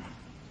alarm.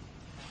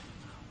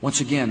 Once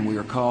again, we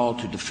are called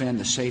to defend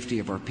the safety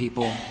of our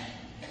people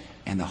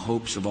and the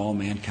hopes of all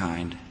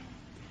mankind,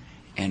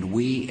 and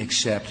we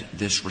accept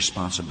this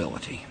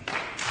responsibility.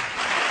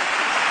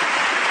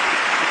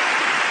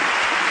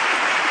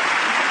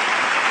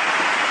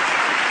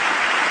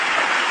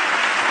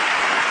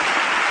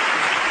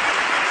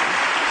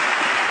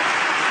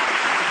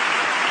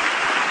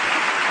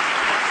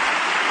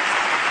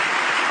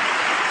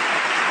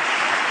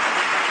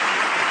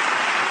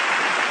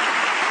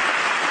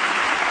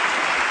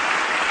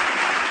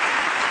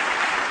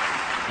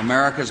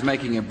 America is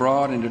making a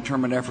broad and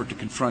determined effort to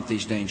confront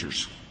these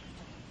dangers.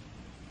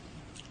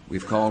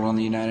 We've called on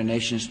the United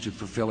Nations to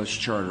fulfill its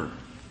charter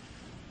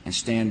and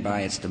stand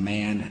by its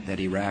demand that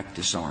Iraq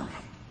disarm.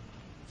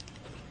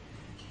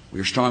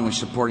 We are strongly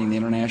supporting the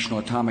International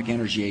Atomic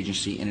Energy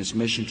Agency in its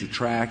mission to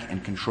track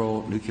and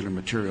control nuclear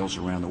materials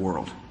around the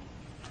world.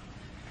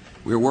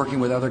 We are working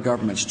with other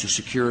governments to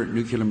secure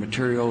nuclear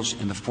materials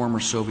in the former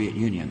Soviet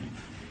Union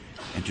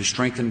and to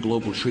strengthen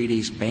global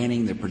treaties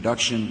banning the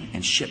production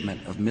and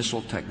shipment of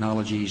missile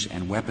technologies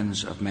and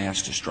weapons of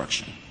mass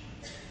destruction.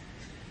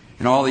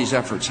 In all these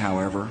efforts,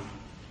 however,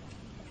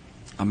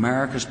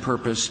 America's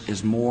purpose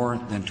is more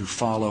than to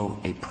follow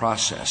a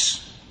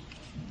process.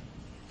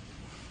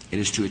 It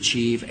is to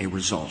achieve a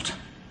result,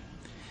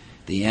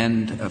 the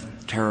end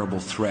of terrible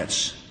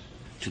threats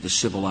to the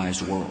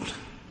civilized world.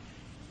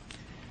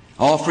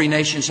 All free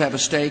nations have a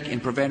stake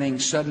in preventing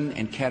sudden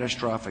and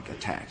catastrophic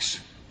attacks,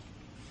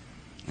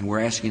 and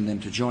we're asking them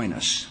to join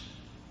us,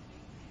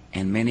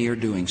 and many are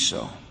doing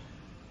so.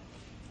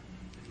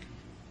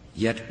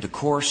 Yet the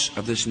course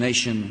of this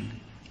nation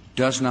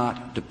does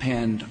not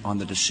depend on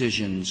the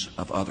decisions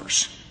of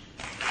others.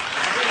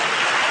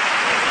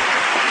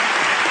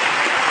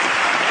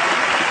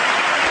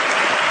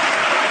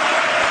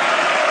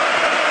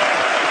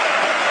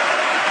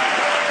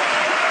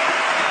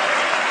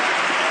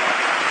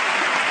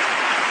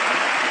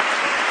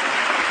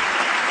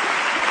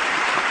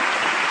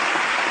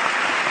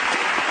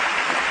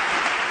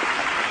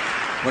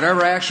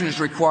 Whatever action is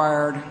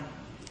required,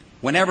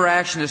 whenever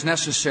action is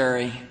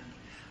necessary,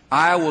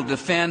 I will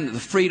defend the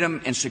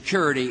freedom and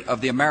security of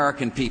the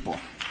American people.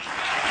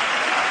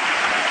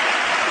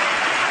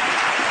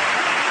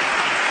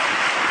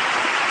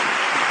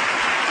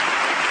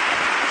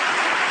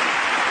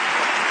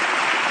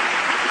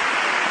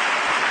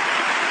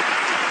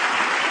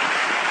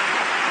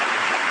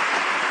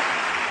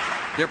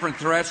 Different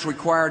threats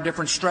require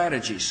different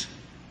strategies.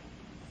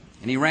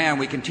 In Iran,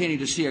 we continue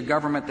to see a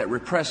government that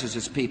represses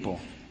its people,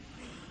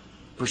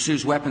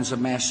 pursues weapons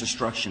of mass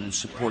destruction, and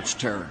supports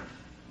terror.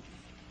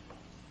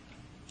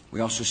 We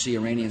also see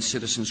Iranian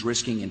citizens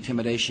risking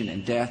intimidation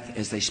and death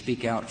as they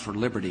speak out for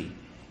liberty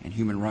and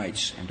human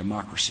rights and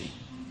democracy.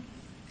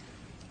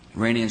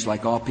 Iranians,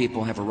 like all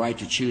people, have a right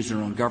to choose their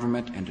own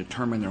government and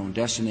determine their own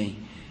destiny,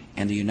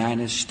 and the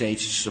United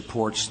States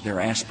supports their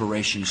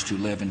aspirations to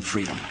live in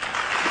freedom.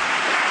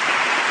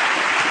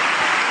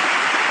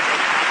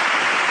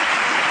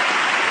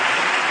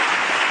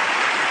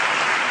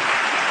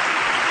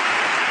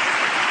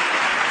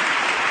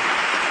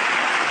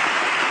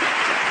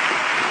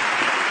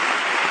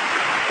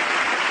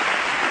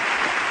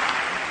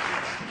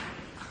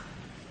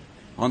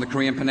 On the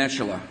Korean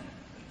Peninsula,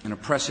 an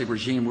oppressive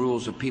regime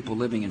rules of people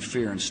living in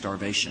fear and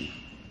starvation.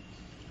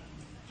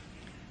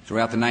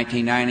 Throughout the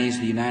 1990s,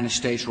 the United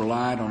States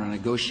relied on a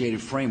negotiated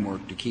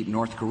framework to keep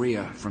North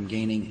Korea from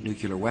gaining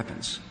nuclear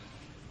weapons.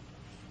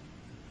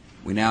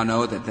 We now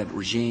know that that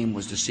regime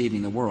was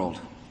deceiving the world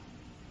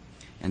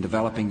and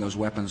developing those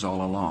weapons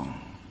all along.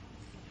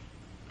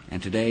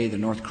 And today, the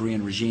North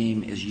Korean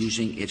regime is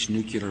using its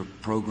nuclear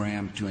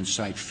program to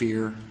incite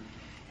fear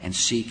and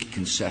seek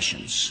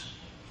concessions.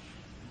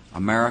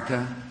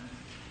 America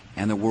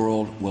and the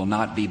world will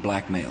not be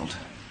blackmailed.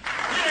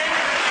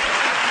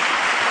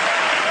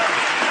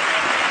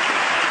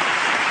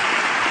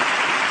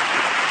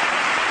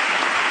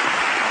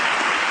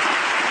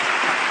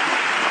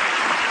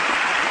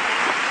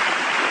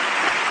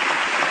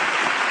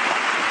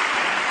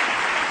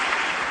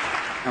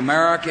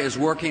 America is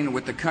working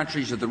with the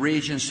countries of the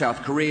region,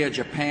 South Korea,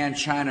 Japan,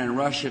 China, and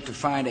Russia, to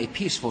find a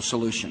peaceful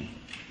solution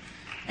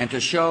and to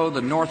show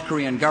the North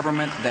Korean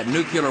government that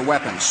nuclear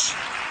weapons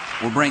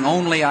will bring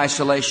only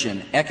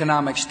isolation,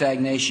 economic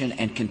stagnation,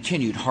 and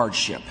continued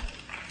hardship.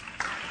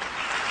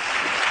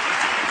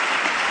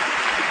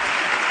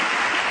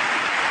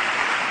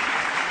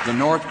 The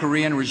North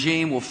Korean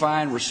regime will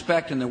find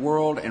respect in the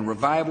world and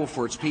revival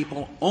for its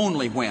people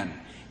only when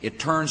it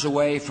turns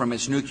away from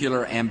its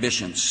nuclear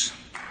ambitions.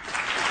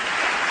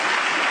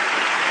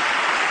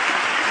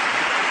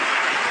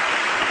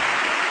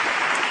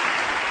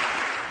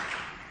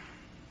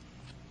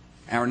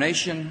 Our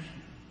nation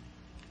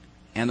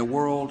and the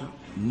world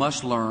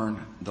must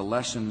learn the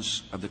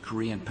lessons of the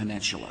Korean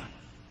Peninsula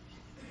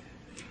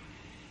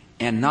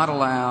and not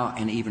allow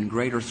an even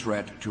greater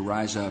threat to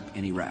rise up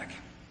in Iraq.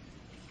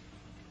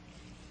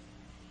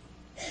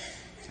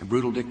 A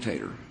brutal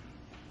dictator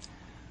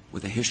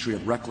with a history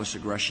of reckless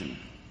aggression,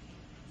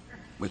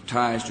 with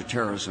ties to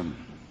terrorism,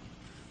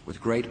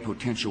 with great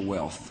potential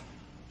wealth,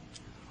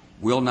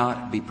 will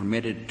not be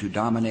permitted to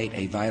dominate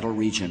a vital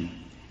region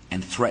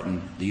and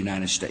threaten the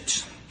United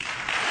States.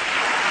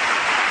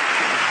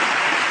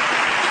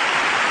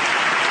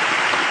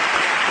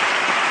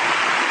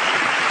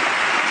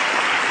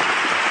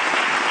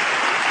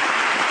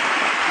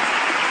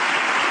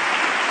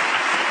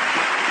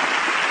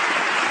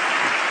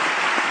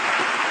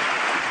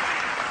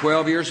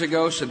 12 years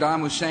ago,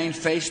 Saddam Hussein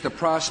faced the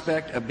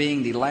prospect of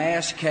being the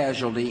last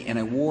casualty in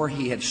a war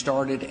he had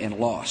started and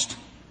lost.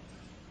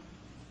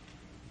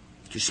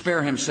 To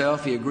spare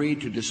himself, he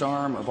agreed to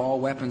disarm of all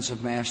weapons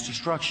of mass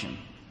destruction.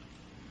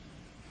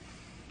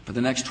 For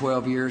the next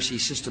 12 years, he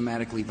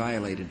systematically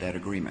violated that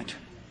agreement.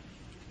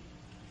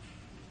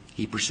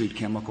 He pursued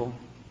chemical,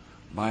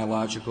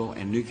 biological,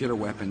 and nuclear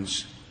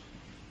weapons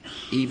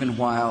even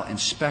while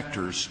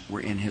inspectors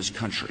were in his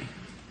country.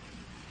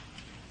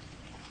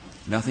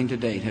 Nothing to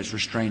date has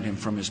restrained him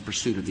from his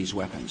pursuit of these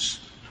weapons.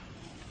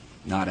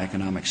 Not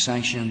economic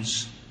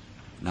sanctions,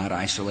 not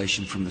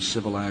isolation from the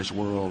civilized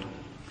world,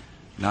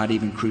 not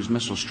even cruise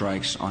missile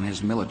strikes on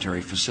his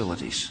military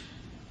facilities.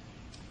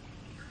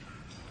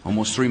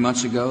 Almost 3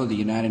 months ago, the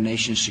United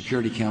Nations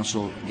Security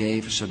Council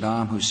gave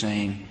Saddam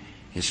Hussein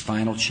his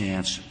final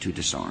chance to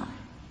disarm.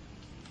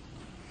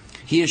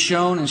 He has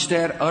shown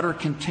instead utter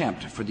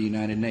contempt for the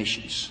United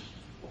Nations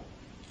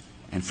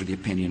and for the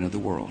opinion of the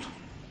world.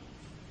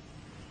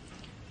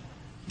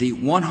 The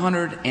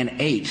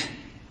 108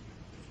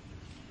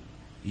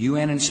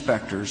 UN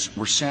inspectors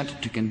were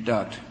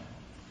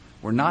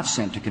not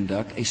sent to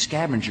conduct a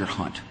scavenger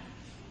hunt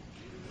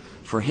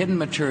for hidden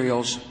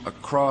materials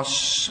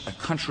across a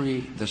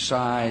country the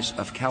size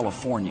of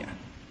California.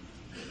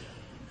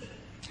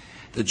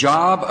 The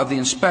job of the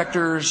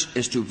inspectors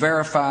is to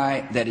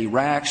verify that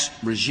Iraq's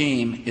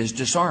regime is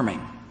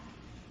disarming.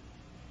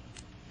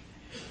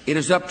 It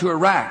is up to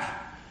Iraq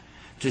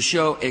to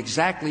show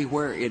exactly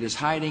where it is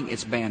hiding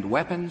its banned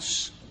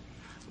weapons,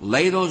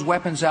 lay those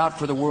weapons out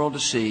for the world to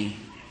see,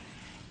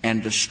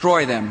 and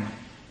destroy them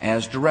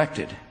as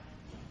directed.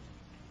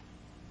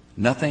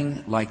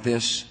 Nothing like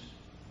this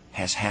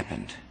has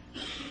happened.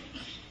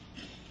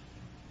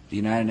 The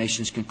United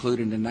Nations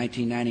concluded in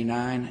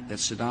 1999 that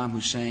Saddam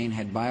Hussein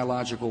had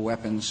biological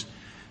weapons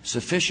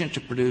sufficient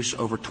to produce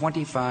over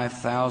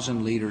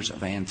 25,000 liters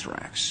of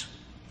anthrax,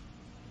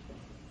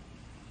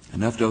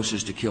 enough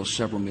doses to kill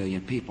several million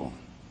people.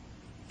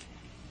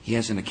 He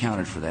hasn't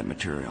accounted for that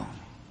material.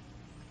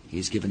 He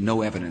has given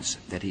no evidence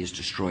that he has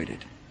destroyed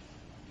it.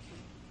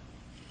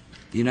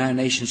 The United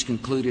Nations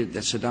concluded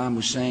that Saddam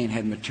Hussein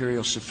had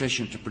material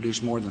sufficient to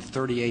produce more than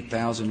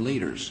 38,000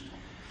 liters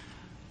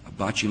of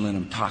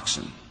botulinum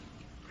toxin,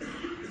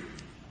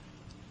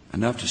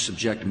 enough to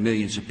subject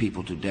millions of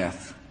people to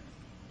death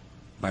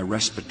by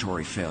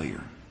respiratory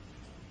failure.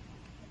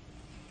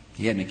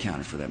 He hadn't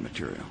accounted for that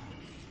material.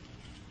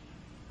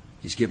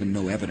 He's given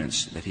no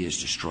evidence that he has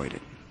destroyed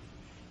it.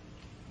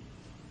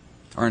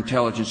 Our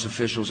intelligence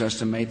officials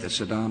estimate that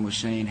Saddam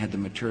Hussein had the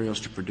materials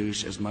to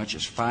produce as much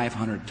as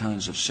 500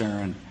 tons of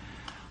sarin,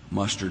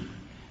 mustard,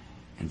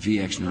 and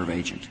VX nerve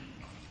agent.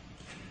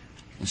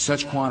 In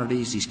such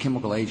quantities, these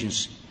chemical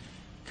agents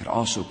could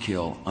also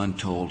kill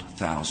untold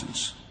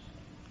thousands.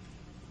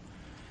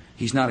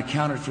 He's not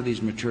accounted for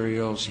these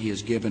materials. He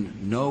has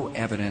given no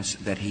evidence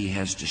that he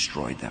has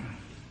destroyed them.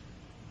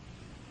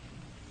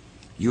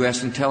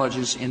 U.S.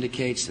 intelligence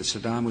indicates that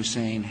Saddam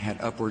Hussein had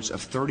upwards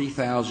of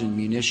 30,000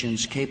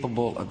 munitions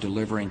capable of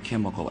delivering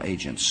chemical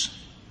agents.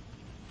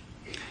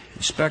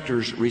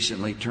 Inspectors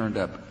recently turned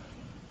up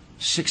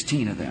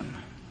 16 of them,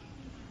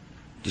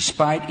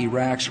 despite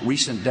Iraq's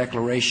recent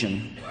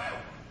declaration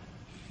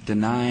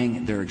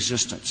denying their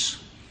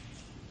existence.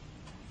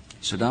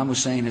 Saddam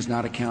Hussein has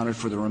not accounted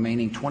for the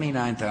remaining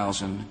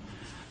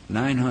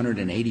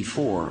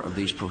 29,984 of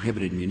these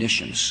prohibited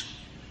munitions.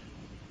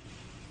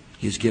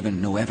 He has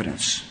given no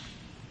evidence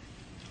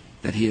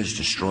that he has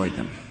destroyed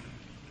them.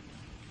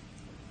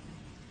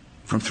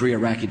 From 3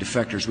 Iraqi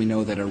defectors, we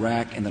know that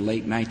Iraq in the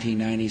late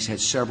 1990s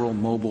had several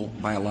mobile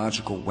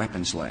biological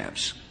weapons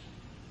labs.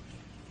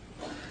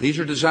 These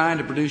are designed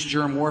to produce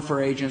germ warfare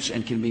agents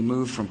and can be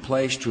moved from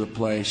place to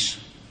place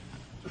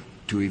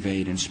to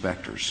evade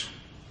inspectors.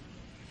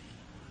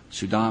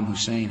 Saddam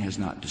Hussein has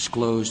not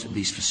disclosed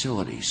these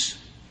facilities.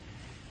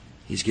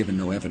 He's given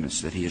no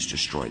evidence that he has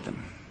destroyed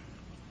them.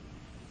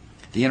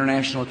 The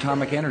International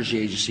Atomic Energy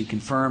Agency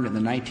confirmed in the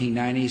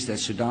 1990s that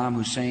Saddam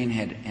Hussein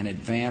had an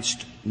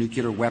advanced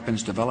nuclear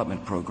weapons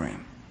development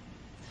program,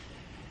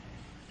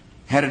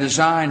 had a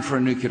design for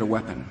a nuclear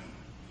weapon,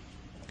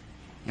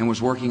 and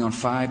was working on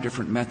 5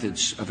 different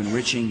methods of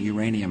enriching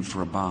uranium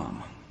for a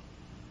bomb.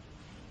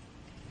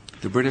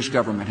 The British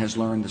government has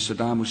learned that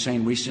Saddam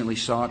Hussein recently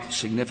sought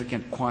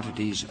significant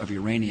quantities of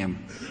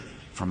uranium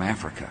from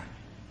Africa.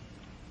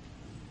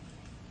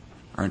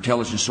 Our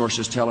intelligence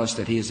sources tell us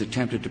that he has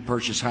attempted to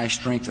purchase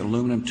high-strength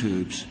aluminum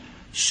tubes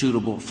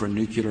suitable for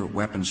nuclear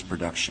weapons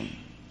production.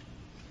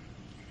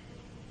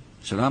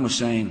 Saddam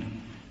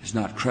Hussein has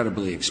not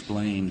credibly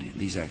explained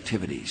these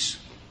activities.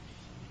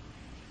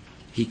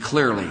 He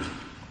clearly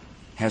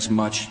has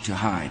much to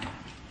hide.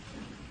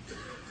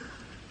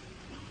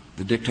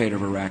 The dictator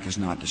of Iraq is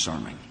not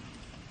disarming.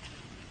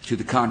 To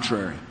the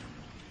contrary,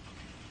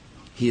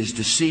 he is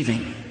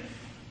deceiving.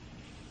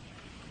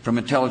 From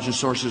intelligence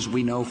sources,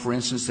 we know, for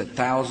instance, that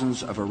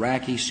thousands of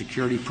Iraqi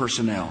security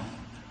personnel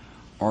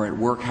are at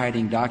work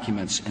hiding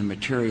documents and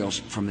materials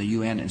from the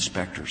UN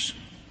inspectors,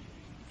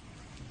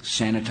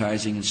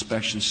 sanitizing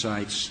inspection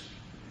sites,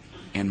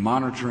 and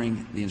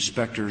monitoring the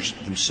inspectors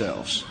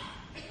themselves.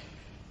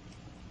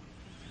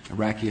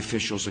 Iraqi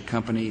officials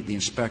accompany the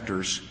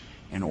inspectors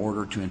in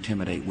order to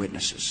intimidate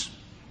witnesses.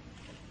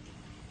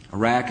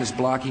 Iraq is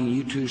blocking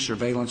U-2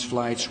 surveillance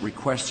flights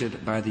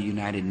requested by the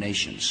United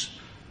Nations.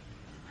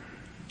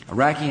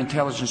 Iraqi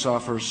intelligence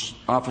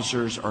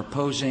officers are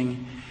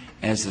posing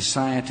as the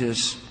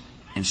scientists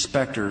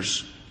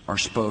inspectors are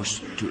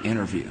supposed to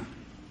interview.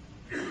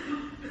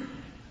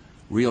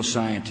 Real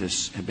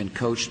scientists have been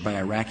coached by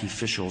Iraqi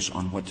officials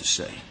on what to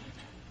say.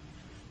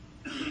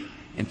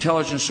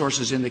 Intelligence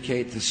sources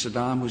indicate that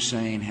Saddam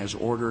Hussein has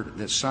ordered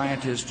that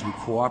scientists who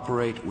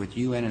cooperate with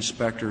UN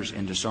inspectors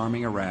in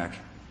disarming Iraq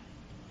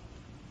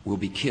will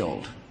be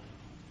killed,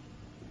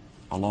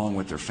 along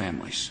with their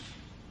families.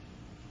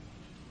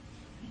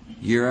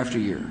 Year after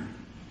year,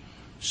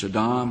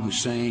 Saddam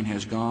Hussein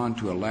has gone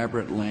to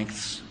elaborate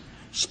lengths,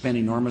 spent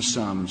enormous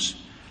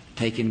sums,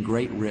 taken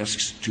great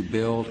risks to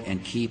build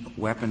and keep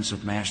weapons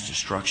of mass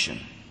destruction.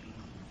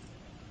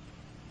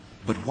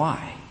 But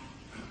why?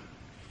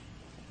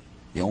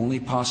 The only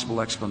possible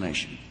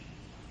explanation,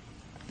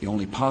 the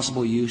only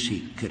possible use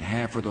he could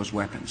have for those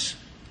weapons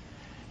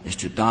is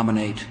to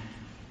dominate,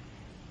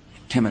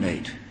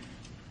 intimidate,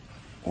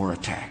 or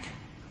attack.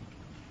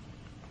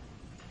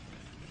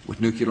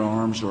 With nuclear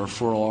arms or a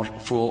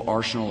full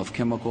arsenal of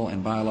chemical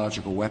and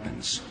biological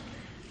weapons,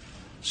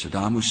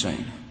 Saddam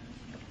Hussein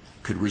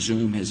could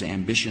resume his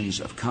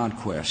ambitions of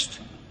conquest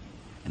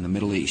in the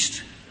Middle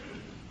East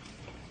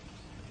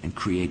and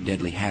create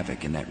deadly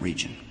havoc in that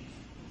region.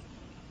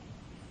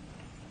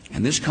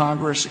 And this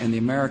Congress and the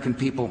American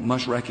people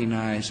must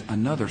recognize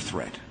another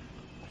threat.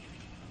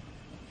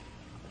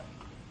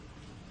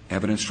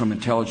 Evidence from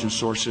intelligence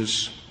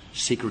sources,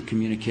 secret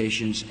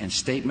communications, and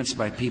statements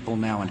by people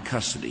now in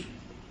custody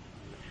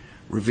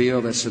reveal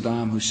that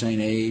Saddam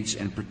Hussein aids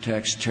and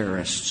protects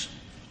terrorists,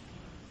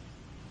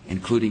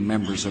 including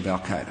members of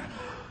Al-Qaeda.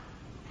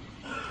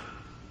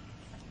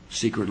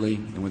 Secretly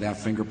and without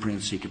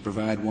fingerprints, he could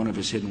provide one of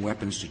his hidden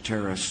weapons to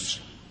terrorists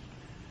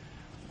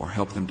or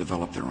help them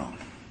develop their own.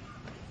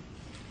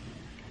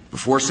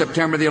 Before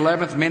September the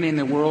 11th, many in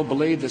the world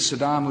believed that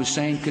Saddam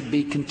Hussein could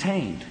be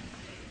contained.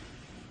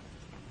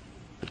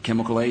 But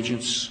chemical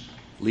agents,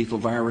 lethal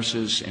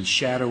viruses, and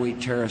shadowy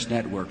terrorist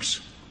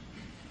networks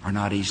are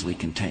not easily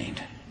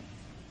contained.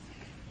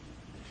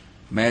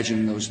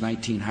 Imagine those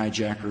 19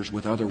 hijackers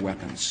with other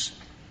weapons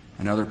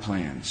and other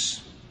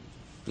plans,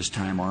 this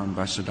time armed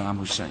by Saddam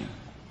Hussein.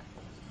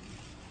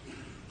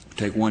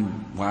 Take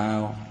one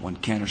vial, one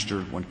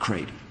canister, one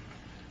crate,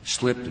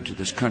 slipped into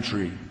this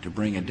country to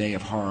bring a day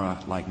of horror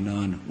like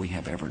none we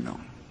have ever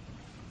known.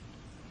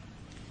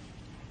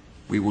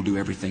 We will do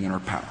everything in our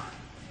power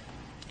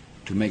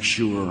to make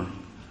sure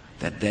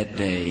that that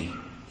day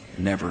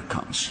never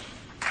comes.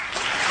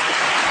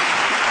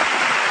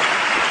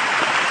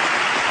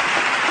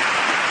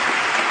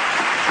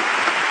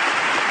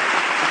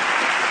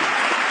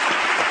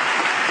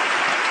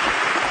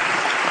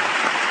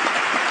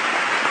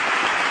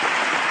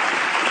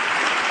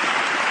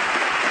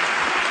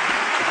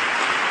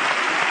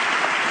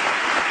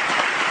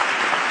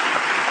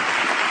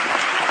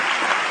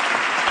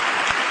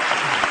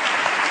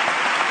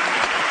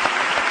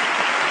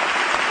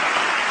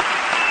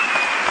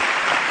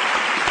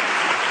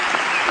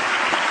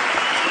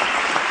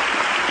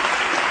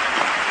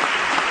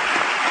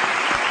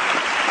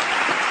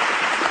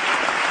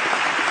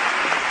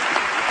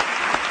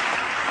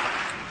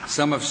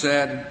 Some have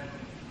said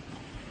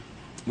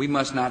we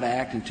must not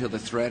act until the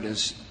threat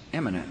is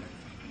imminent.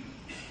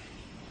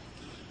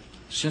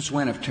 Since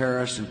when have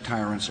terrorists and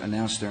tyrants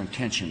announced their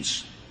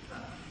intentions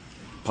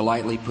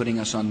politely putting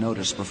us on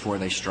notice before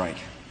they strike.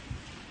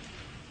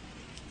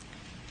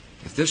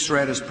 If this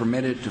threat is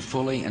permitted to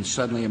fully and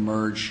suddenly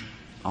emerge,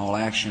 all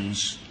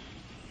actions,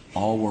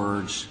 all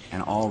words,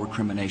 and all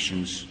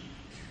recriminations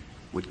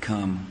would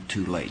come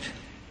too late.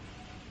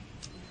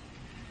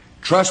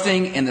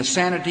 Trusting in the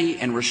sanity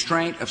and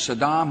restraint of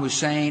Saddam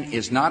Hussein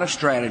is not a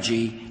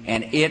strategy,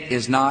 and it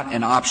is not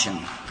an option.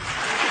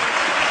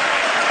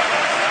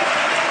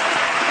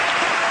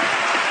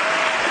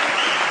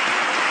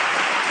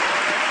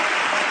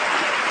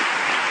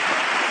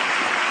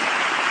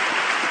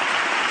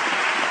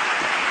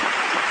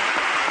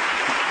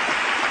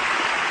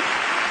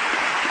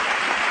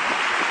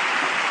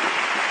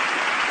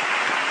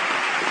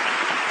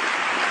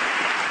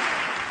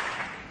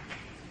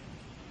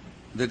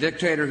 The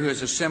dictator who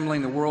is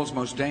assembling the world's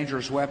most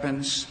dangerous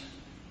weapons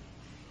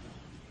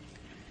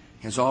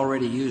has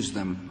already used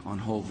them on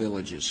whole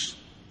villages,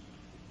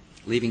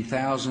 leaving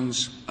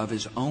thousands of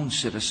his own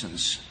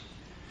citizens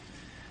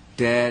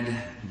dead,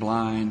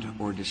 blind,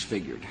 or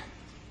disfigured.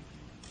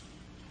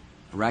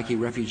 Iraqi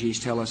refugees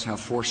tell us how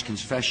forced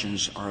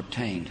confessions are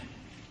obtained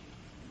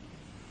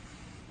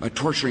by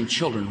torturing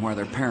children while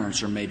their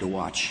parents are made to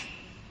watch.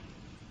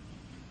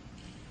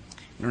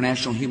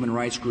 International human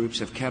rights groups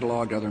have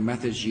cataloged other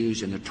methods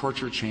used in the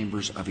torture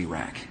chambers of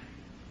Iraq: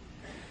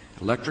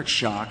 electric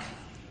shock,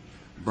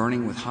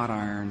 burning with hot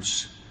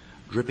irons,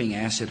 dripping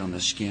acid on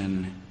the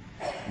skin,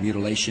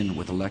 mutilation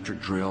with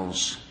electric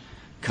drills,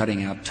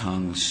 cutting out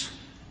tongues,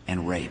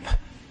 and rape.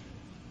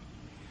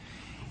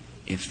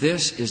 If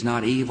this is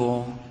not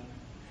evil,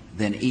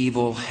 then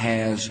evil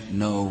has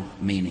no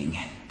meaning.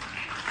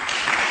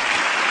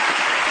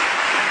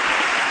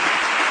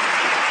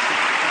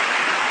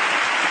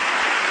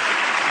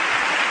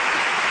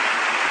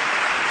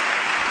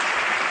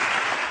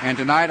 And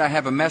tonight I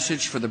have a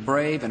message for the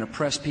brave and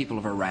oppressed people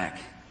of Iraq.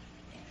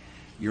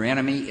 Your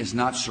enemy is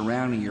not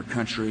surrounding your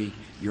country.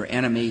 Your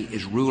enemy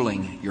is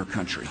ruling your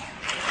country.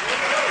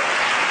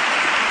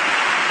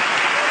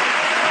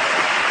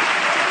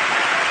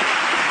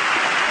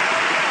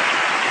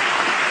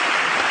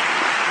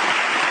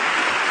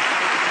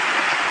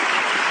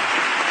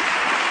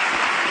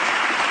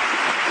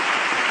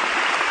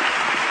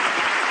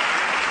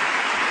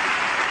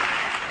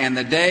 And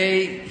the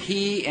day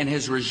he and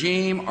his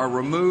regime are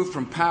removed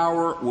from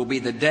power will be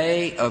the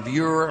day of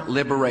your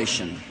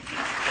liberation.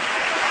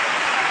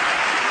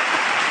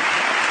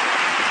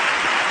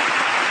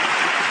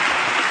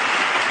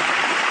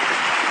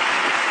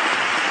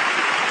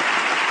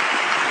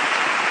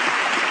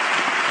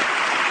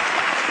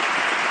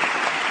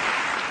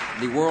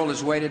 The world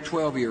has waited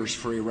 12 years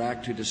for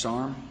Iraq to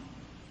disarm.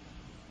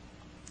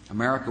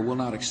 America will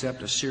not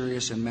accept a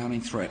serious and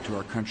mounting threat to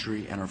our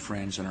country and our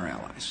friends and our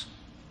allies.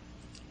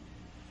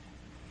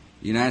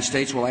 The United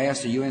States will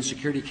ask the UN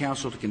Security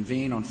Council to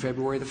convene on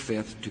February the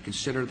 5th to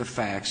consider the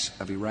facts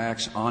of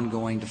Iraq's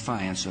ongoing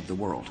defiance of the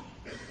world.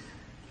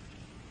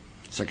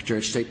 Secretary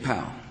of State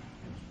Powell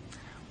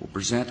will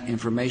present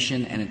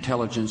information and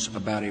intelligence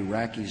about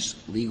Iraq's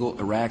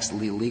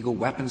illegal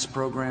weapons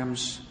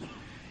programs,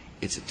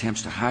 its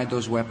attempts to hide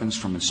those weapons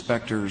from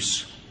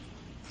inspectors,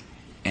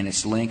 and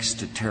its links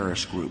to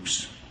terrorist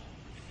groups.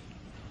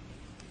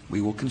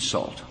 We will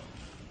consult,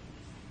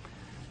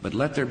 but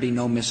let there be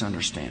no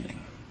misunderstanding.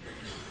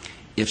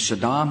 If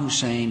Saddam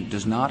Hussein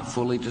does not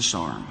fully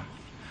disarm,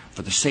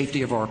 for the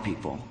safety of our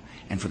people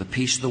and for the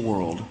peace of the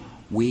world,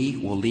 we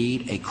will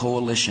lead a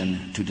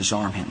coalition to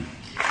disarm him.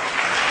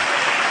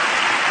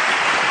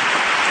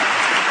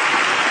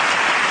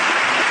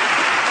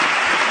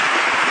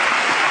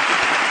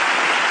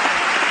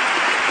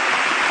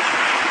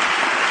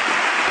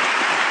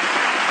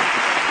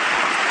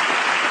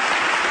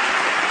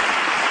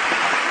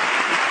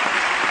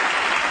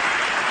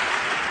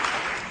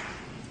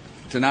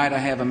 Tonight I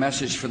have a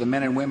message for the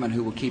men and women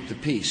who will keep the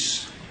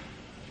peace,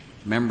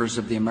 members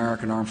of the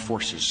American Armed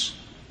Forces.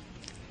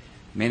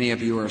 Many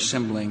of you are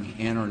assembling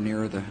in or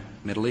near the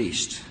Middle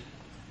East,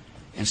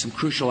 and some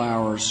crucial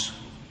hours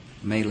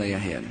may lay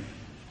ahead.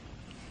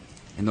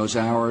 In those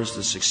hours,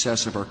 the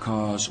success of our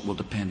cause will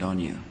depend on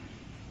you.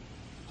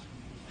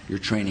 Your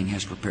training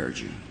has prepared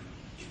you.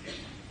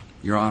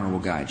 Your honor will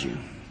guide you.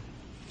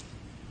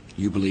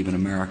 You believe in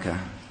America,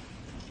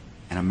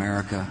 and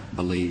America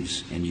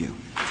believes in you.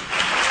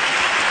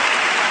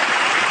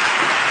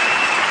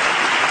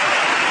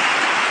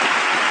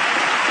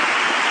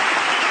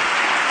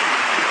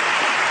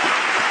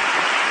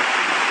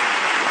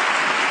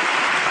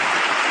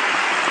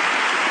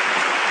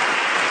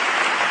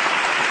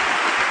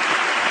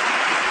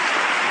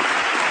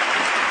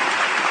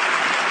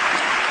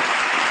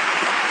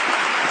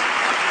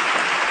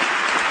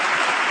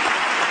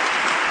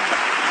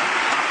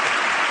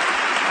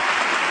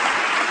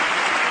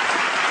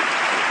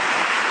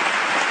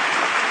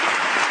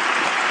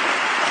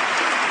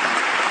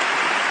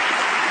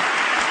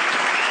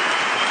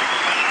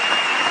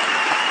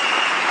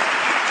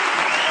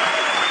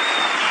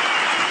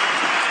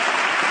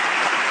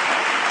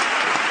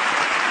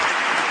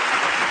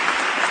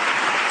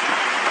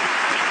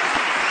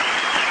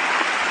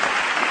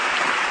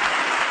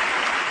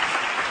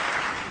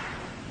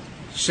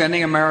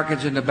 Sending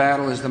Americans into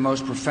battle is the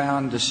most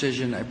profound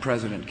decision a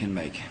president can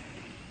make.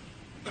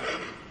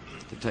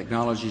 The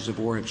technologies of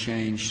war have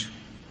changed.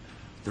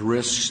 The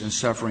risks and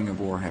suffering of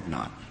war have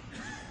not.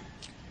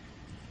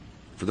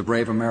 For the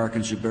brave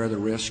Americans who bear the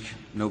risk,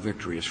 no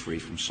victory is free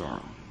from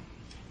sorrow.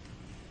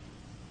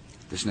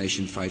 This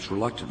nation fights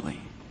reluctantly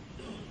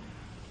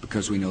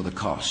because we know the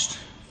cost,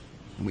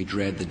 and we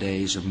dread the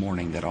days of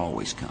mourning that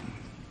always come.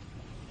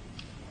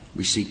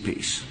 We seek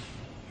peace.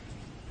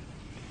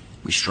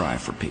 We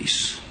strive for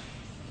peace.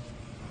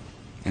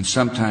 And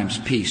sometimes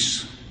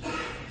peace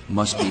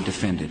must be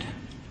defended.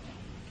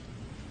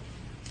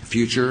 A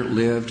future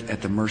lived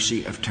at the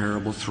mercy of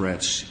terrible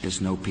threats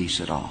is no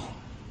peace at all.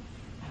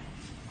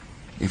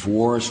 If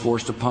war is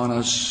forced upon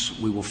us,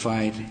 we will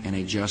fight in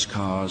a just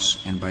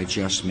cause and by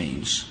just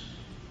means,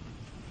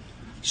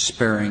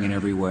 sparing in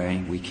every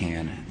way we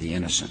can the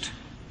innocent.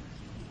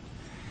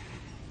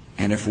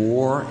 And if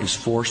war is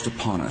forced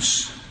upon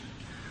us,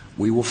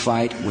 we will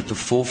fight with the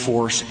full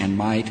force and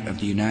might of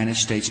the United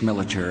States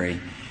military,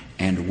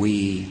 and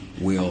we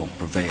will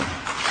prevail.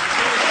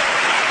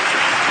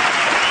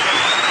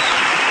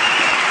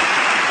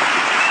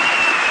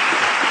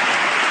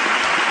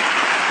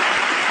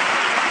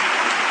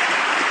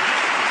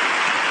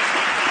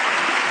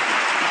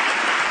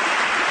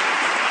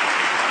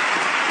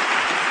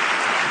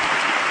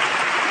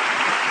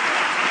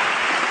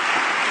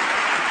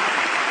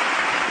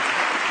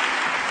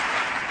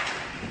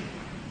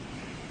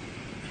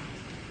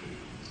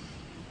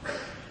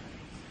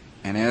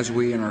 And as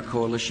we and our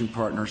coalition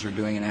partners are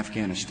doing in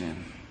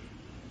Afghanistan,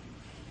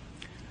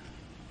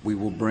 we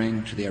will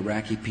bring to the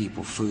Iraqi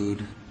people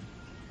food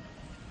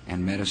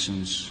and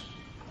medicines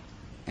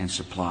and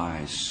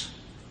supplies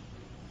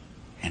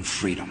and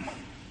freedom.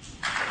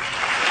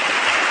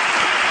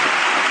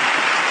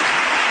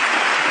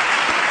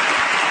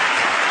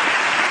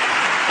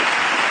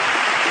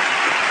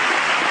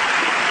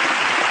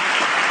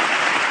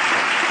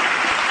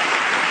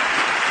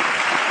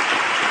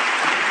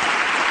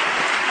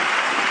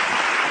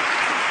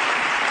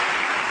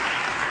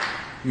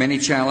 Many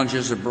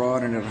challenges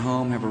abroad and at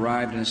home have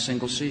arrived in a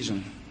single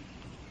season.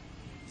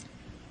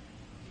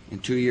 In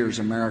 2 years,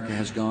 America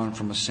has gone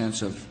from a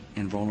sense of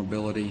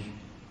invulnerability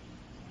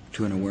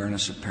to an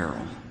awareness of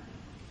peril,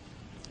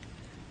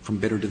 from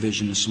bitter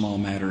division in small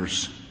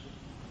matters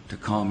to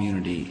calm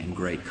unity in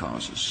great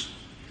causes.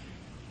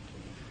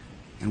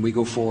 And we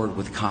go forward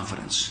with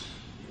confidence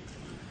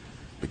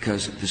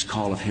because this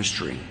call of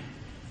history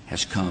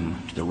has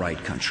come to the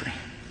right country.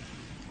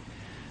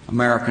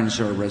 Americans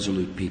are a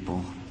resolute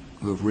people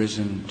who have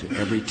risen to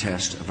every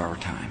test of our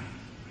time.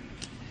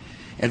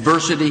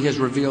 Adversity has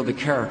revealed the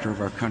character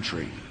of our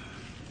country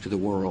to the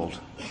world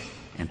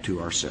and to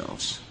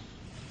ourselves.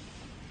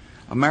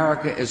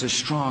 America is a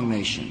strong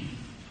nation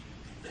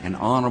and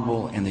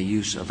honorable in the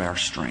use of our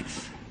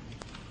strength.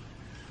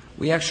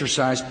 We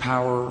exercise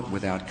power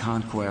without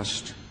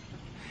conquest,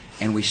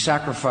 and we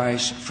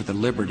sacrifice for the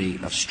liberty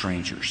of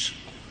strangers.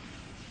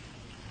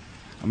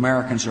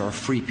 Americans are a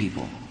free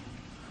people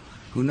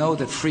who know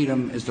that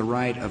freedom is the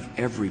right of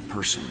every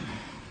person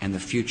and the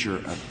future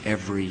of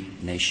every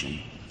nation.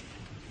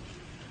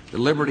 The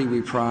liberty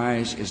we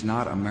prize is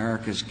not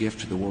America's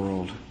gift to the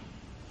world.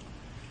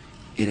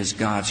 It is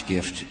God's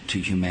gift to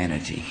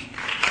humanity.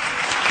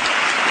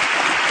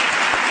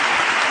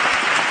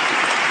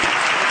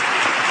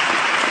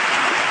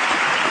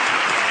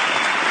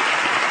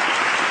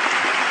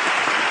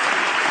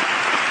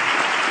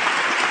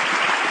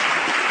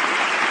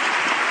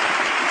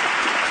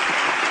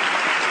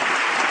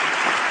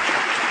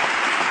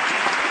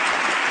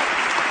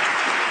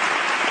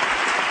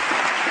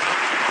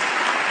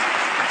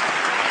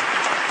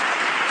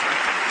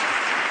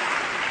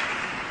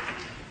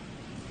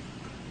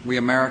 We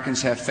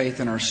Americans have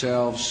faith in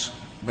ourselves,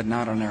 but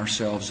not in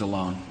ourselves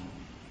alone.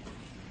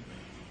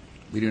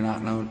 We do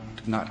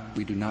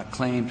not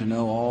claim to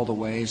know all the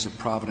ways of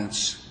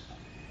providence,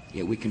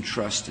 yet we can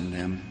trust in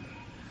them,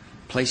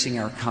 placing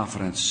our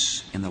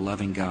confidence in the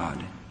loving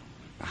God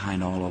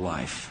behind all of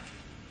life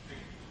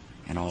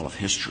and all of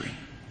history.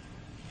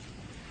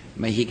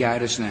 May He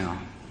guide us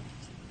now,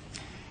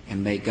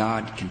 and may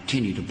God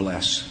continue to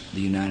bless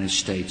the United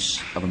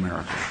States of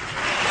America.